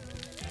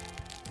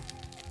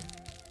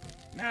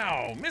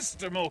 Now,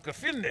 Mr.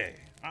 Molkafinde,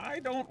 I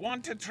don't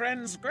want to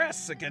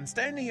transgress against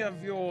any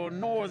of your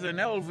northern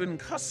elven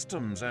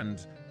customs and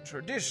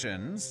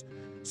traditions,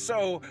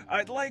 so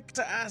I'd like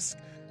to ask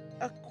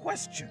a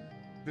question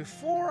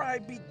before I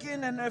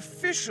begin an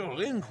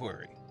official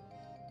inquiry.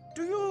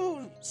 Do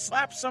you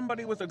slap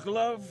somebody with a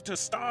glove to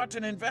start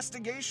an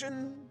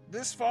investigation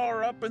this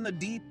far up in the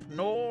deep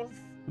north?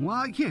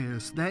 Why,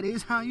 yes, that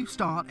is how you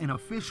start an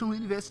official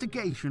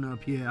investigation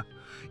up here.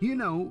 You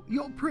know,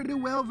 you're pretty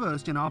well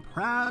versed in our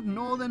proud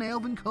northern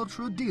elven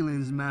cultural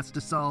dealings, Master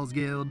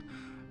Salsgild.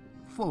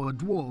 For a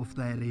dwarf,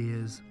 that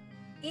is.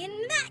 In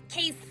that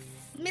case,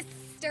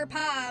 Mr.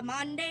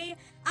 Palmonde,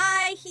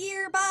 I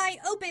hereby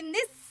open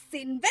this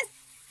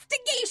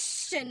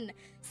investigation.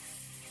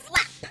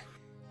 Slap!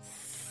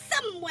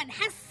 Someone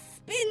has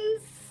been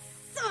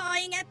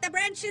sawing at the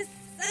branches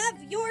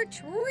of your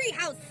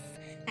treehouse,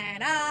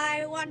 and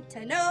I want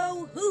to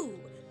know who.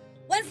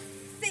 Was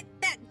it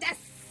that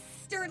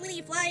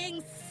dastardly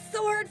flying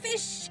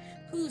swordfish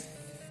who's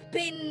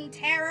been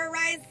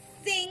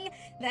terrorizing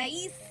the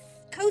east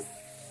coast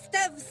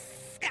of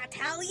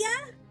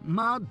Scatalia?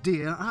 My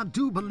dear, I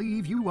do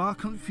believe you are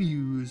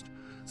confused.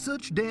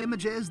 Such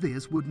damage as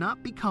this would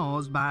not be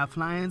caused by a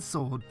flying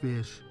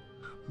swordfish.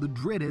 The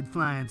dreaded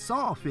flying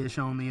sawfish,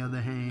 on the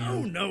other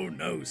hand...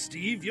 No,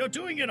 Steve. You're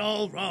doing it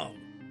all wrong.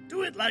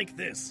 Do it like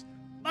this.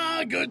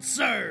 My good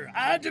sir,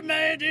 I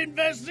demand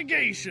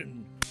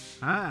investigation.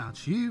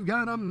 Ouch, you've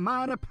got a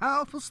mighty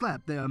powerful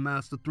slap there,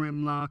 Master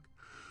Thrimlock.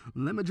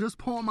 Let me just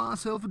pour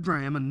myself a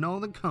dram of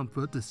Northern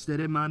Comfort to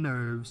steady my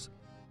nerves.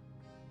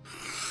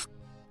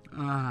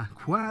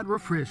 Quite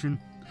refreshing.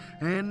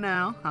 And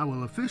now, I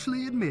will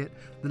officially admit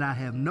that I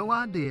have no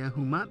idea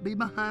who might be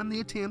behind the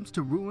attempts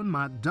to ruin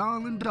my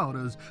darling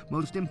daughter's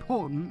most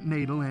important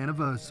natal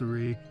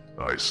anniversary.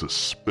 I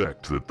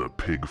suspect that the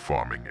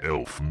pig-farming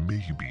elf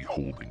may be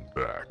holding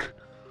back.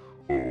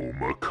 Oh,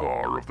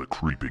 Makar of the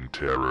Creeping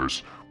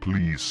Terrors,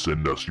 please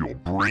send us your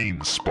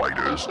brain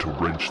spiders to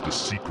wrench the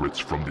secrets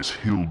from this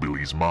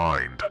hillbilly's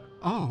mind.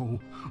 Oh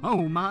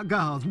my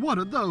gods, what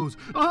are those?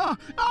 Oh,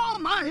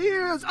 my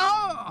ears!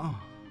 Oh!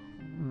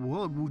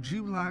 What would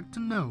you like to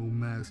know,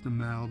 Master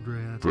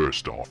Maldred?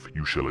 First off,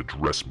 you shall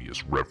address me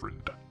as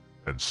Reverend.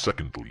 And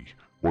secondly,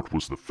 what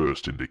was the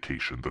first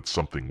indication that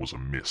something was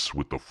amiss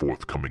with the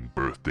forthcoming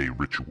birthday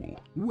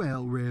ritual?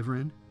 Well,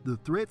 Reverend, the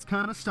threats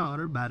kinda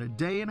started about a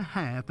day and a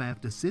half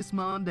after Sis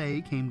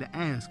Monday came to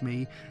ask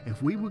me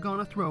if we were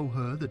gonna throw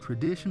her the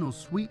traditional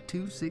Sweet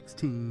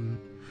 216.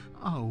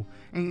 Oh,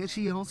 and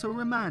she also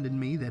reminded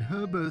me that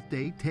her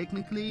birthday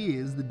technically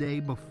is the day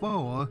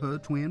before her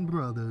twin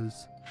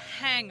brothers.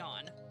 Hang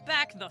on.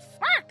 Back the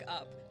fuck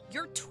up.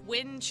 Your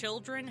twin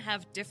children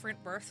have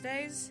different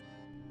birthdays?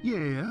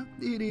 Yeah,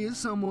 it is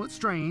somewhat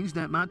strange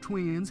that my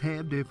twins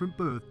have different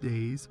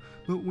birthdays,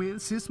 but when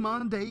Sis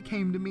Monday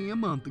came to me a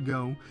month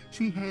ago,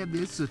 she had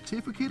this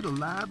certificate of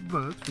live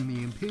birth from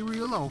the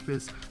Imperial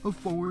Office of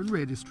Foreign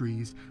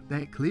Registries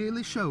that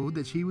clearly showed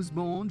that she was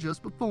born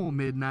just before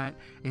midnight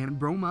and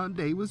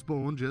Bromonde was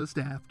born just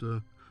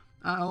after.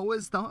 I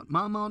always thought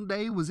my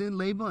Monday was in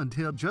labor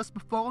until just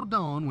before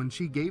dawn when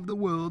she gave the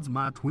worlds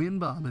my twin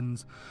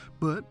bobbins.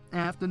 But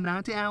after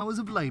 90 hours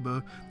of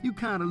labor, you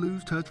kinda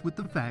lose touch with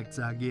the facts,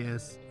 I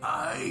guess.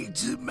 I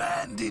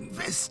demand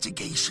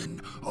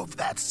investigation of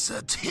that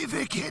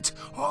certificate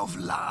of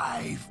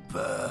live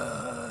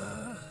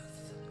birth.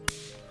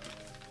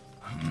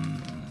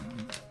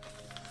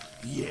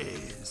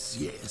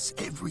 Yes,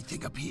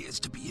 everything appears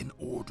to be in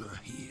order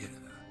here.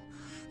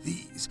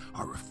 These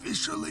are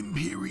official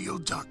Imperial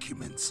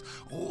documents,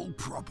 all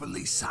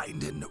properly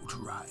signed and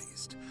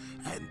notarized.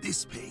 And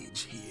this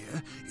page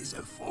here is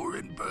a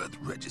foreign birth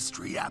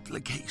registry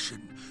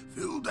application,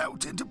 filled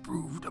out and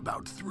approved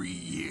about 3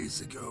 years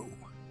ago.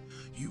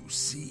 You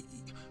see,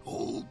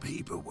 All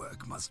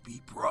paperwork must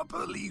be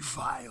properly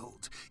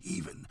filed,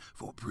 even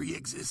for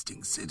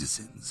pre-existing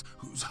citizens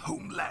whose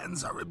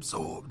homelands are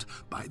absorbed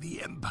by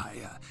the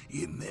Empire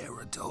in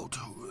their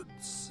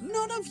adulthoods.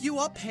 None of you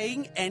are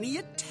paying any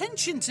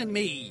attention to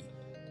me.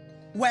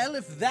 Well,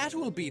 if that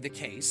will be the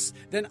case,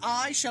 then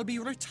I shall be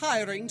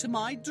retiring to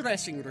my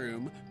dressing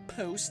room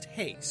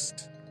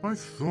post-haste. I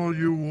thought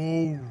you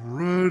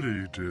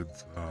already did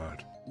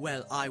that.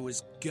 Well, I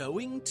was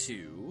going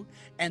to,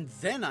 and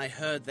then I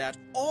heard that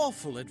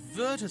awful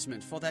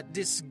advertisement for that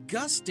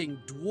disgusting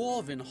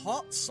dwarven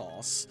hot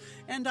sauce,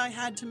 and I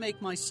had to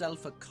make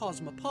myself a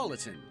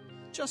cosmopolitan,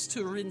 just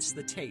to rinse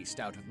the taste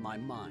out of my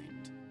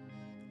mind.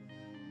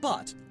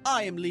 But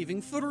I am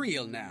leaving for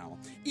real now,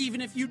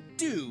 even if you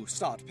do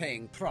start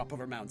paying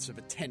proper amounts of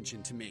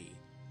attention to me.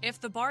 If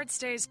the bard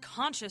stays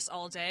conscious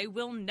all day,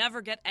 we'll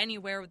never get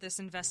anywhere with this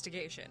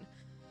investigation.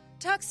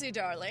 Tuxie,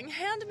 darling,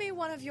 hand me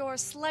one of your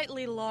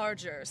slightly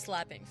larger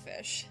slapping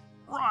fish.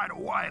 Right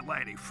away,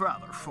 Lady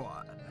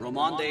Featherfoot.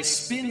 Romonde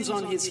spins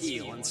on his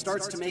heel and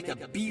starts to make a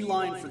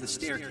beeline for the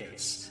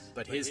staircase,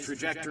 but his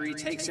trajectory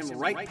takes him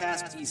right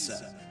past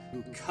Issa,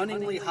 who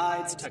cunningly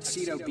hides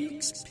Tuxedo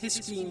Beak's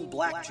piscine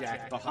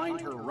blackjack behind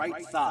her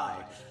right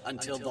thigh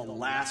until the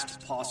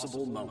last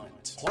possible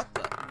moment. What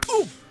the?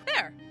 Oof!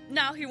 There!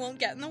 Now he won't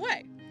get in the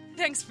way.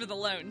 Thanks for the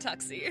loan,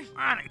 Tuxie.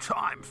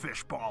 Anytime,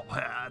 fishball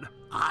head.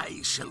 I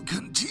shall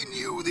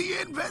continue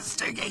the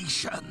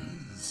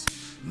investigations.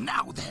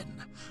 Now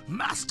then,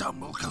 Master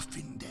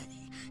Mulkafinde,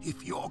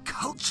 if your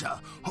culture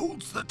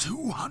holds the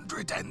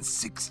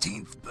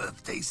 216th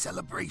birthday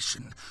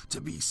celebration to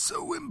be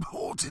so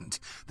important,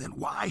 then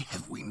why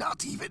have we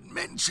not even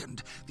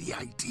mentioned the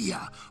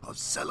idea of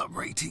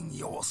celebrating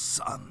your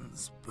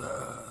son's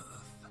birth?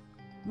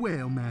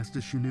 Well, Master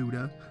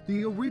Shenouda,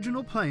 the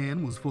original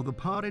plan was for the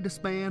party to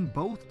span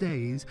both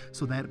days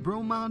so that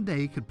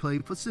Bromonde could play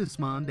for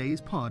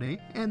Sismonde's party,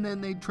 and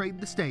then they'd trade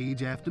the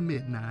stage after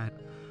midnight.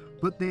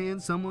 But then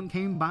someone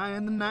came by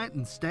in the night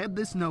and stabbed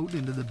this note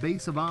into the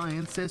base of our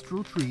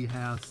ancestral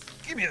treehouse.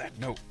 Give me that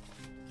note.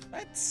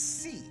 Let's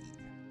see.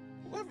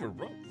 Whoever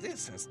wrote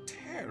this has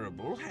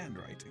terrible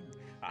handwriting.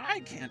 I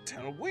can't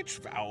tell which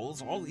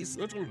vowels all these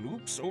little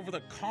loops over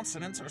the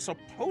consonants are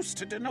supposed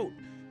to denote.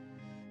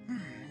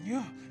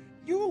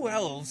 You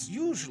elves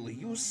usually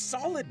use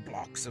solid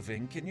blocks of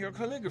ink in your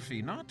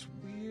calligraphy, not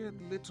weird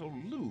little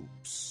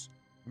loops.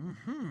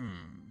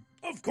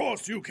 Of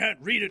course you can't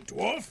read it,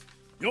 dwarf.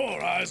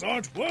 Your eyes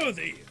aren't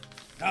worthy.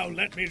 Now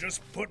let me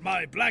just put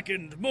my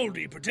blackened,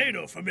 moldy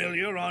potato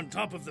familiar on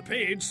top of the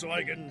page so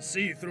I can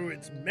see through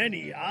its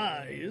many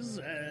eyes,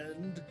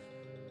 and...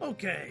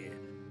 Okay,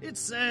 it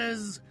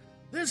says,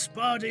 this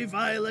party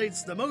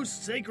violates the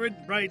most sacred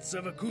rights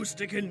of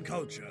Acoustican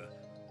culture.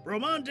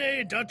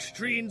 Bromonde Dutch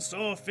Treen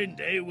Saw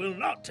Finde will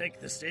not take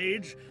the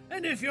stage,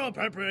 and if your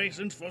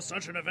preparations for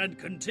such an event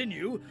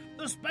continue,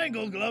 the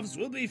Spangle Gloves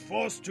will be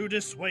forced to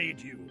dissuade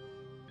you.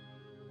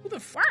 Who the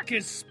fuck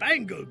is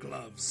Spangle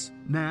Gloves?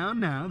 Now,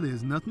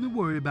 there's nothing to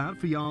worry about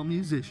for y'all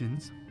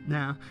musicians.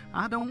 Now,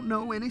 I don't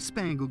know any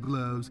Spangle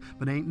Gloves,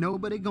 but ain't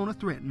nobody gonna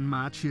threaten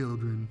my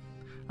children.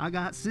 I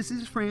got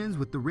Sissy's friends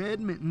with the red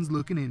mittens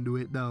looking into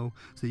it, though,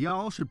 so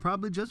y'all should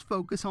probably just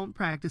focus on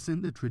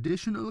practicing the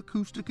traditional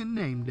Acoustican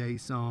Name Day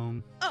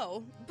song.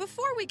 Oh,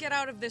 before we get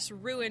out of this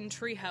ruined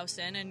treehouse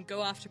inn and go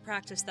off to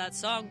practice that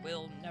song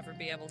we'll never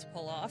be able to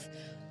pull off,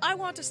 I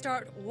want to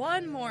start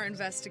one more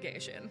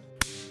investigation.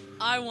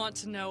 I want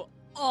to know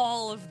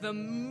all of the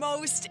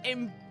most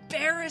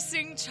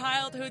embarrassing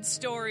childhood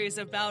stories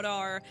about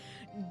our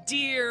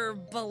dear,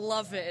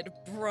 beloved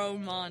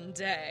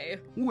Bromonde.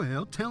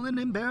 Well, telling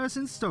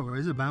embarrassing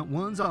stories about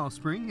one's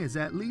offspring is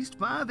at least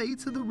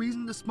 5/8 of the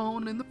reason to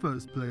spawn in the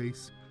first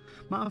place.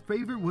 My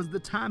favorite was the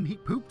time he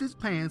pooped his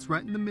pants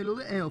right in the middle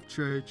of Elf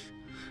Church.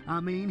 I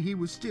mean, he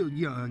was still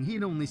young.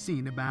 He'd only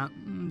seen about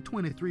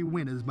 23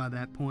 winters by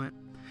that point.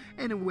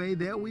 Anyway,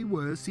 there we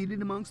were,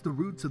 seated amongst the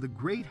roots of the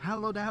great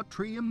hollowed-out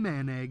tree of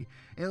Maneg,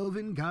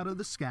 elven god of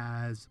the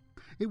skies.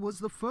 It was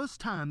the first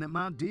time that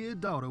my dear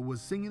daughter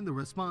was singing the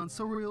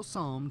responsorial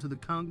psalm to the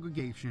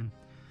congregation.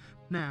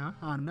 Now,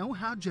 I know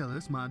how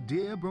jealous my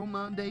dear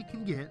Bromonde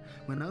can get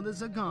when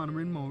others are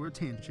garnering more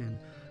attention,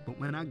 but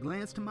when I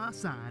glanced to my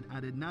side, I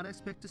did not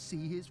expect to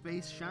see his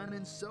face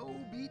shining so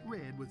beet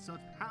red with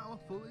such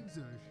powerful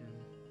exertion.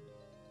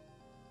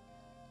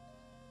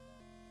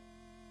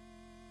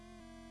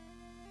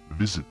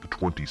 Visit the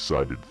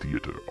 20-Sided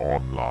Theater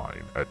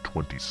online at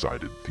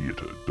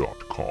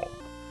 20sidedtheater.com.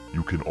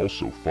 You can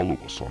also follow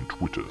us on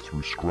Twitter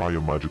through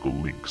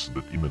scryamagical links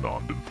that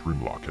Imanand and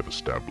Thrimlock have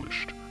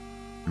established.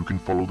 You can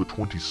follow the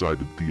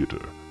 20-Sided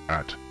Theater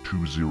at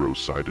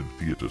 20-Sided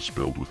Theater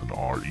spelled with an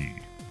R-E.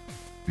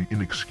 The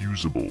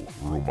inexcusable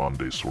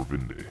Romonde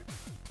Sorvinde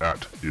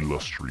at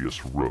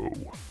Illustrious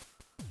Row.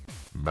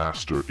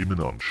 Master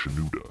Imanand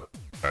Shenouda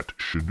at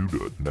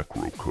Shenouda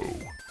Necroco.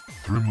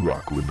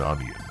 Thrimlock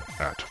Linanian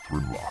at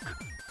Thrimlock.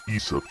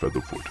 Issa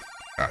Featherfoot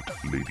at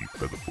Lady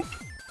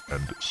Featherfoot.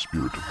 And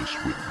Spirit of the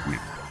Swift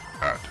Wind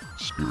at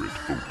Spirit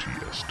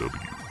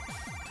OTSW.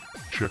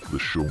 check the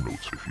show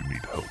notes if you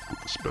need help with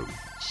the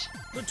spellings.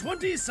 The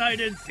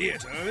 20-Sided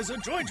Theater is a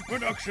joint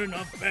production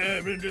of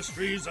Bear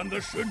Industries and the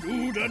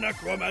Shenouda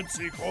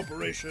Necromancy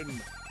Corporation.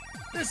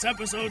 This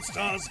episode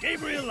stars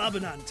Gabriel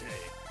Abenante,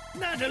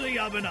 Natalie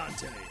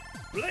Abenante,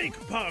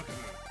 Blake Parker,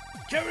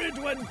 Karen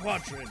Dwen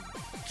Quatrin,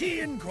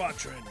 Kian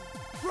Quatrin,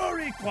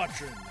 Rory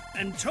Quatrin,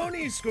 and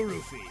Tony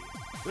Scarufi,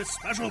 with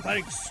special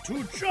thanks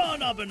to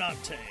John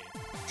Abenante,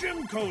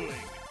 Jim Coling,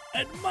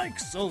 and Mike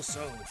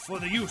Solso for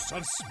the use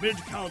of Smid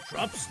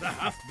Caltrops, the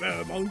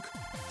half-bear monk,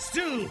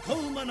 Still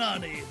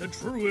Colmanani, the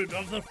druid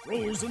of the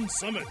Frozen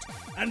Summit,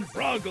 and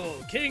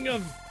Froggle, king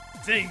of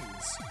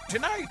things.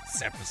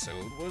 Tonight's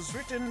episode was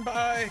written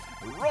by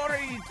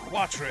Rory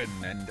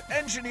Quatrin and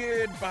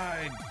engineered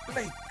by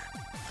Blake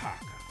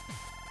Parker.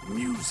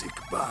 Music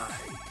by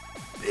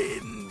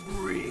Ben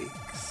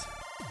Briggs,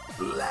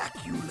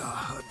 Blackula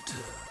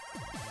Hunter,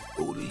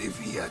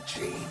 Olivia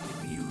Jane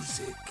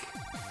Music,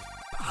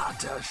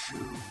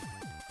 Patashu,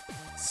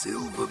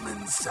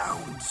 Silverman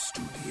Sound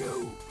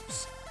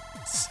Studios,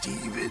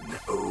 Stephen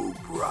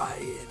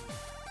O'Brien,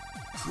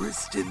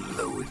 Tristan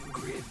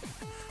Lohengrin,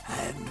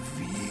 and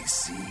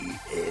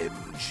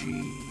VCMG.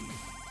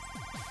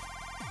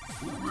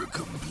 For a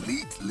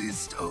complete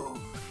list of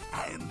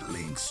and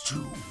links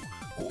to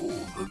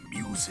all the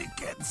music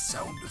and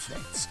sound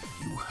effects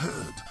you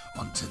heard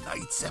on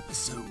tonight's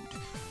episode,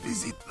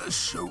 visit the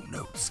show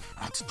notes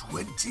at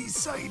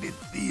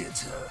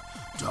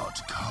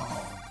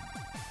 20sidedtheater.com.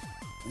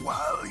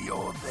 While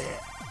you're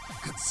there,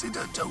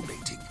 consider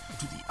donating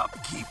to the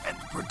upkeep and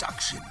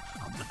production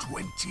of the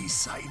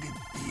 20-Sided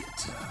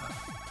Theater.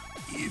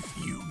 If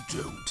you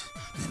don't,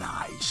 then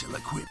I shall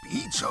equip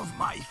each of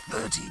my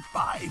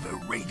 35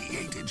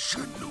 irradiated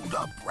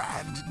Shenouda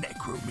brand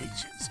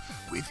necromages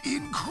with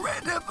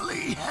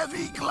incredibly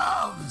heavy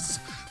gloves,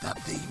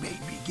 that they may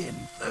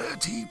begin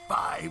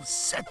 35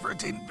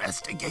 separate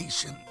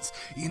investigations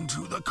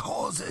into the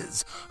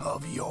causes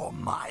of your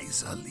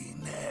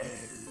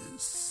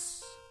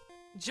miserliness.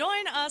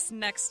 Join us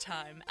next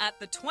time at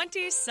the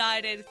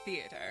 20-Sided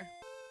Theater.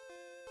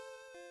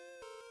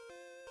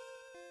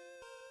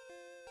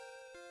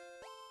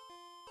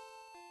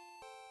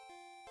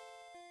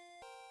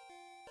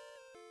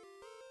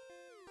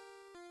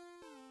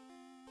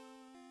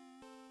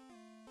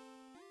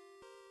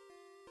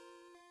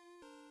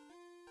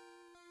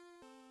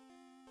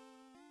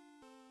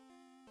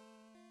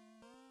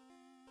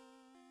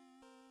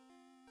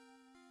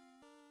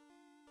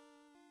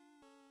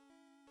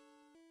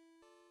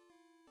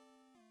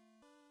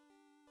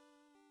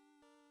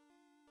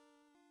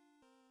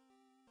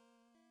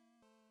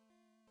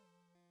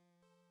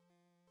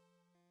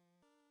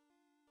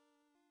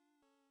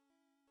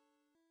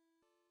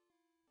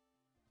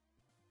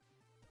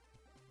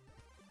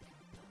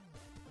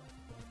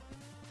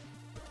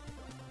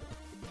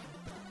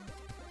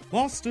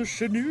 Master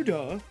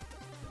Shenouda,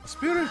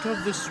 Spirit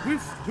of the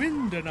Swift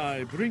Wind and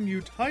I bring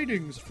you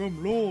tidings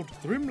from Lord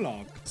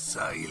Thrimlock.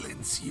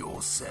 Silence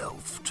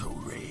yourself,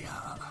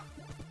 Torea.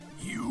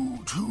 You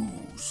too,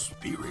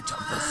 Spirit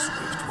of the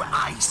Swift Wind.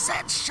 I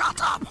said shut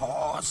up,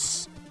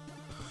 horse!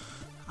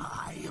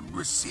 I am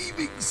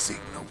receiving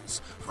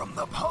signals from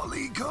the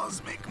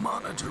polycosmic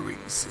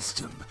monitoring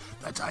system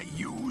that I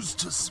used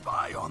to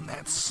spy on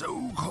that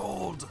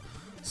so-called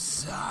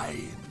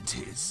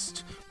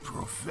scientist,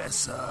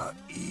 Professor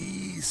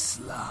E.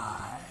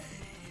 Slide.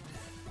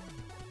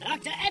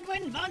 Dr.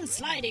 Edwin von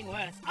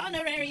Slidingworth,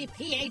 honorary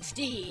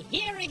PhD,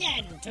 here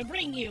again to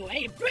bring you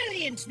a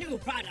brilliant new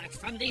product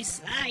from the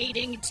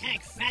Sliding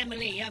Tech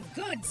family of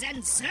goods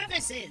and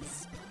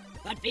services.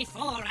 But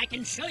before I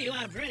can show you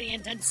our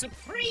brilliant and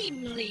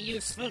supremely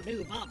useful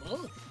new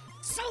bauble,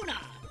 Sona,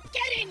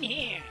 get in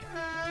here!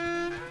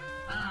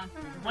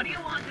 What do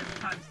you want this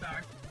time,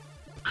 sir?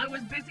 I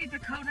was busy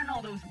decoding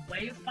all those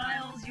WAV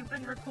files you've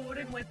been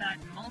recording with that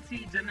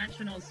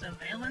multi-dimensional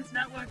surveillance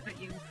network that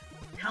you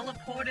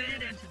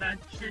teleported into the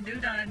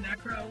Shenouda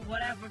Necro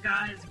whatever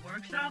guy's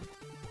workshop.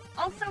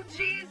 Also,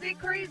 jeezy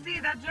crazy,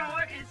 that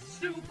jar is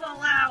super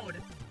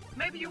loud.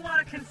 Maybe you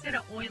want to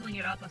consider oiling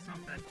it up or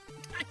something.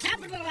 A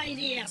capital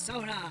idea,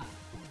 Sona.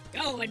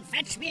 Go and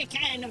fetch me a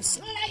can of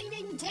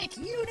Sliding Tech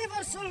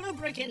Universal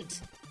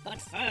Lubricant. But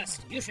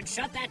first, you should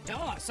shut that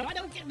door so I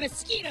don't get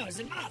mosquitoes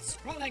and moths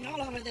crawling all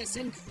over this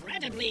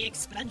incredibly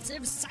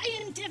expensive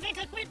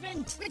scientific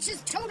equipment, which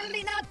is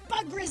totally not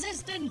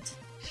bug-resistant.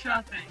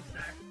 Sure thing,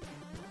 sir.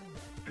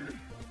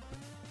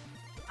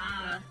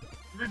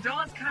 The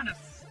door's kind of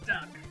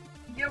stuck.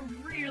 You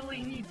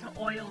really need to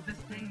oil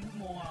this thing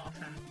more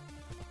often.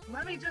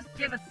 Let me just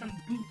give it some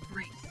boot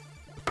grease.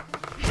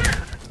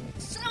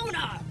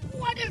 Sona,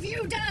 what have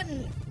you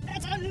done?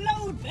 That's a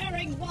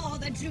load-bearing wall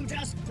that you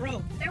just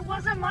broke. It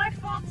wasn't my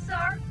fault,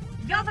 sir.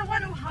 You're the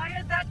one who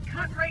hired that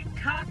cut-rate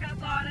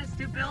cock-up artist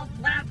to build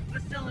lab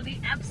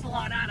facility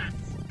Epsilon out of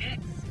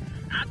sticks.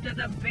 After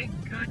the big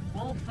good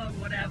wolf or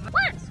whatever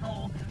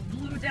asshole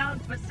blew down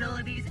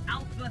facilities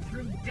Alpha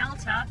through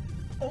Delta.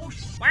 Oh,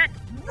 schwack,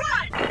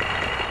 run!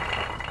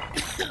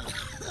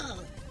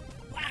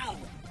 Wow,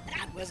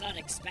 that was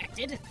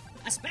unexpected.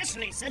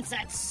 Especially since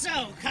that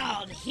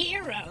so-called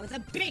hero, the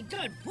big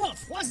good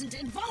wolf, wasn't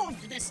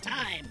involved this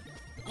time.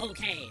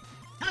 Okay,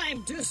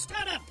 time to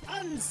start up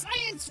on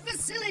Science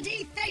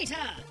Facility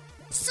Theta.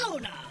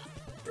 Sonar,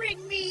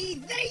 bring me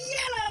the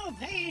yellow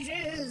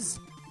pages.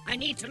 I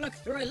need to look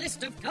through a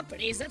list of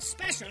companies that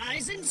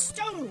specialize in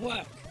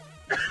stonework.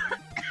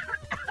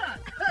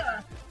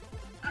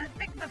 I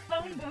think the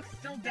phone book's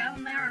still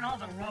down there in all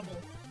the rubble.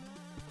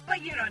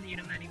 But you don't need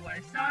them anyway,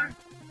 sir.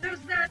 There's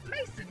that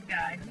Mason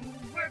guy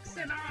who works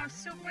in our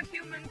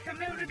superhuman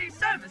community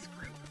service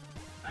group.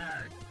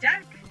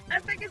 Jack, I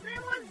think his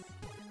name was?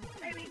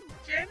 Maybe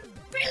Jim?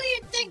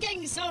 Brilliant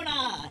thinking,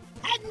 Sonar!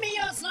 Hand me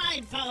your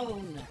slide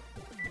phone!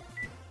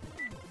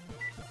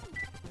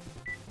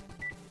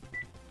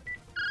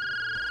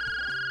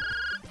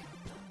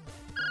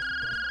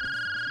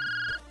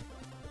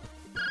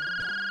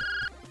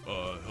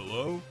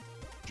 Hello?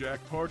 Jack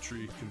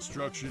Partry,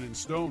 Construction and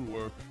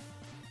Stonework.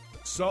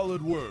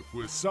 Solid work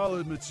with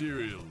solid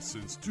materials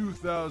since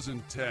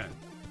 2010.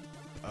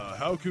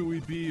 How can we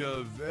be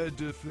of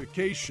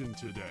edification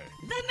today?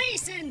 The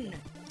Mason!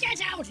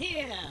 Get out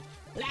here!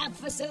 Lab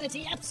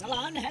Facility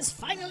Epsilon has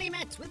finally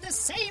met with the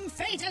same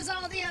fate as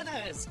all the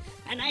others,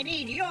 and I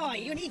need your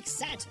unique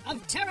set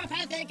of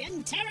telepathic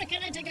and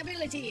telekinetic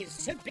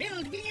abilities to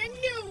build me a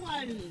new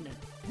one!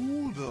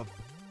 Who the...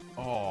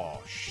 Oh,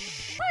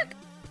 shit!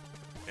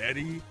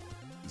 Eddie?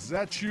 Is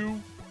that you?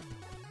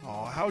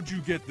 Oh, how'd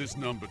you get this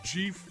number,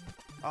 Chief?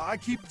 I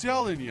keep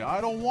telling you,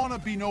 I don't want to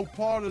be no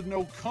part of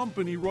no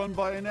company run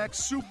by an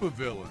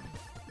ex-supervillain.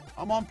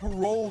 I'm on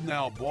parole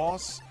now,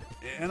 boss,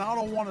 and I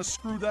don't want to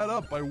screw that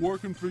up by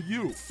working for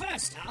you.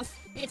 First off,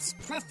 it's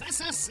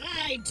Professor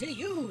Slide to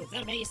you,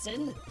 the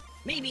Mason.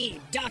 Maybe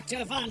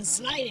Dr. Von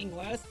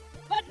Slidingworth,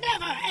 but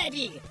never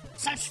Eddie.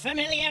 Such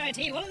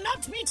familiarity will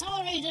not be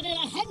tolerated in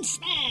a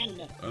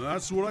henchman. And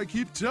that's what I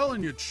keep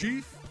telling you,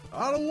 Chief.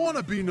 I don't want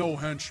to be no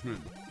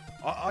henchman.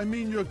 I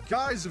mean, your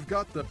guys have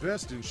got the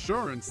best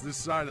insurance this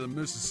side of the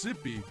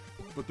Mississippi,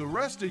 but the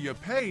rest of your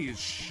pay is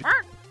shit.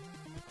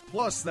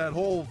 Plus, that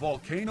whole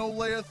volcano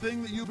layer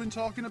thing that you've been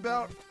talking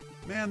about,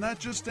 man, that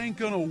just ain't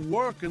gonna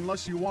work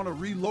unless you want to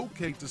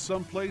relocate to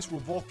some place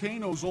where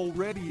volcanoes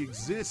already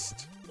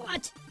exist.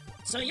 What?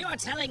 So you're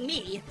telling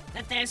me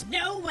that there's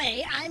no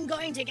way I'm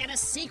going to get a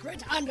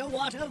secret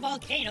underwater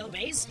volcano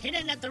base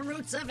hidden at the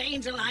roots of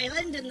Angel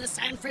Island in the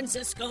San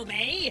Francisco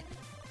Bay?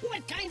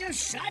 What kind of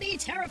shoddy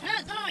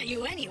telepath are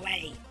you,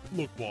 anyway?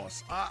 Look,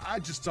 boss, I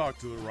just talk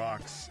to the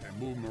rocks and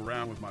move them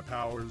around with my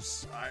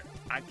powers.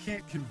 I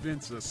can't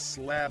convince a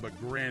slab of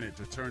granite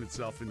to turn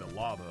itself into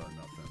lava or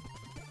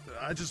nothing.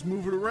 I just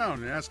move it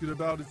around and ask it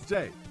about its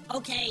day.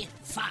 Okay,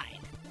 fine.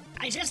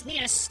 I just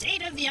need a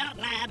state-of-the-art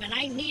lab, and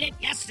I need it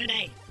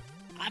yesterday.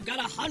 I've got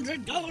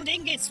 100 gold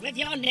ingots with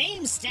your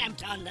name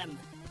stamped on them,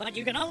 but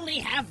you can only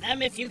have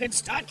them if you can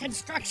start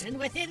construction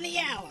within the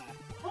hour.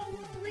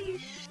 Holy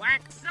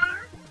schwack,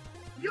 sir!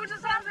 You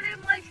just offered him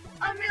like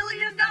 $1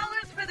 million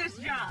for this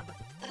job!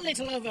 A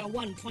little over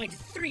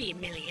 1.3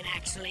 million,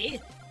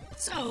 actually.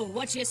 So,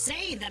 what you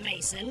say, the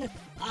Mason?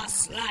 Are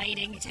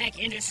Sliding Tech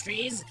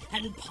Industries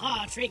and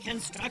Partry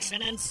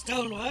Construction and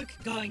Stonework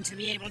going to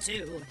be able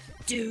to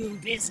do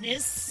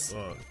business?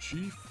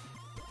 Chief?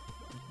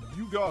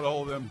 You got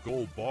all them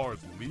gold bars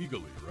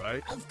legally,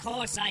 right? Of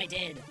course I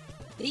did.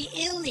 The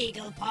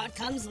illegal part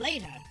comes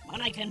later, when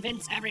I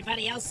convince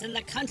everybody else in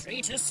the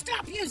country to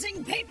stop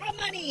using paper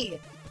money!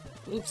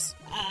 Oops,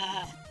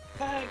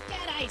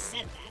 forget I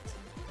said that.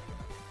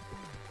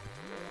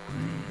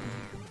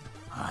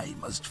 I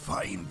must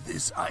find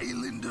this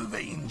island of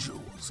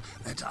angels,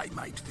 that I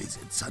might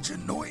visit such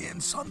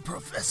annoyance on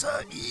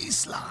Professor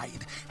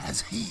E-Slide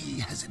as he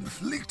has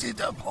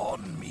inflicted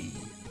upon me.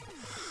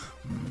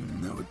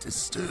 Though it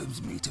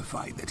disturbs me to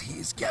find that he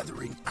is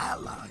gathering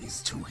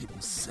allies to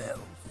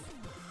himself.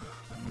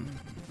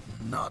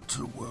 Not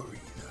to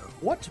worry, though.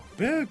 What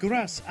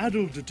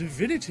beargrass-addled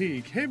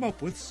divinity came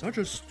up with such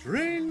a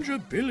strange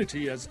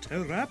ability as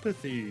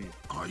telepathy?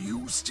 Are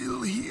you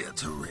still here,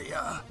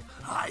 Terea?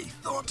 I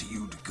thought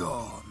you'd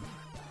gone.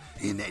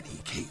 In any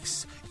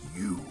case,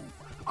 you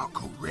are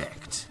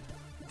correct.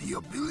 The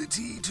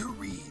ability to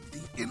read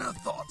the inner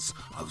thoughts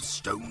of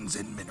stones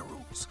and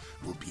minerals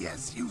will be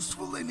as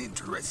useful and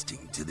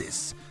interesting to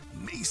this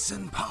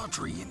Mason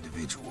Partry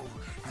individual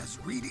as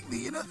reading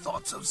the inner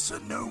thoughts of Sir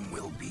Gnome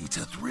will be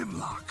to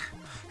Thrimlock.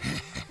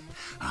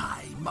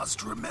 I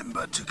must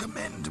remember to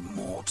commend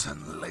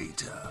Morton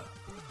later.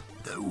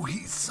 Though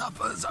he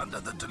suffers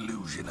under the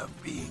delusion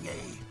of being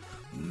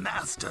a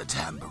master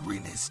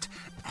tambourinist,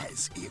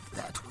 as if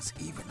that was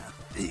even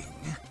a thing,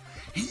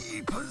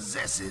 he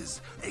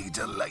possesses a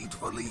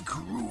delightfully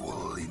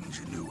cruel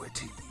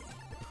ingenuity.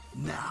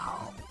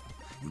 Now,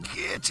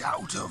 get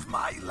out of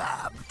my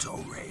lab,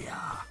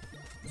 Terea.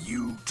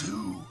 You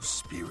too,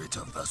 Spirit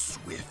of the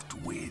Swift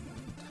Wind.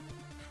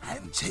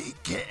 And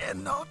take care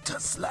not to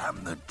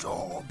slam the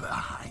door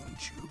behind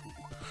you.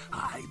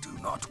 I do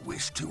not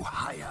wish to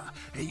hire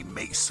a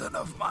mason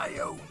of my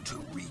own to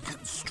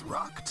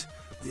reconstruct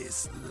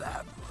this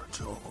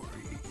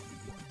laboratory.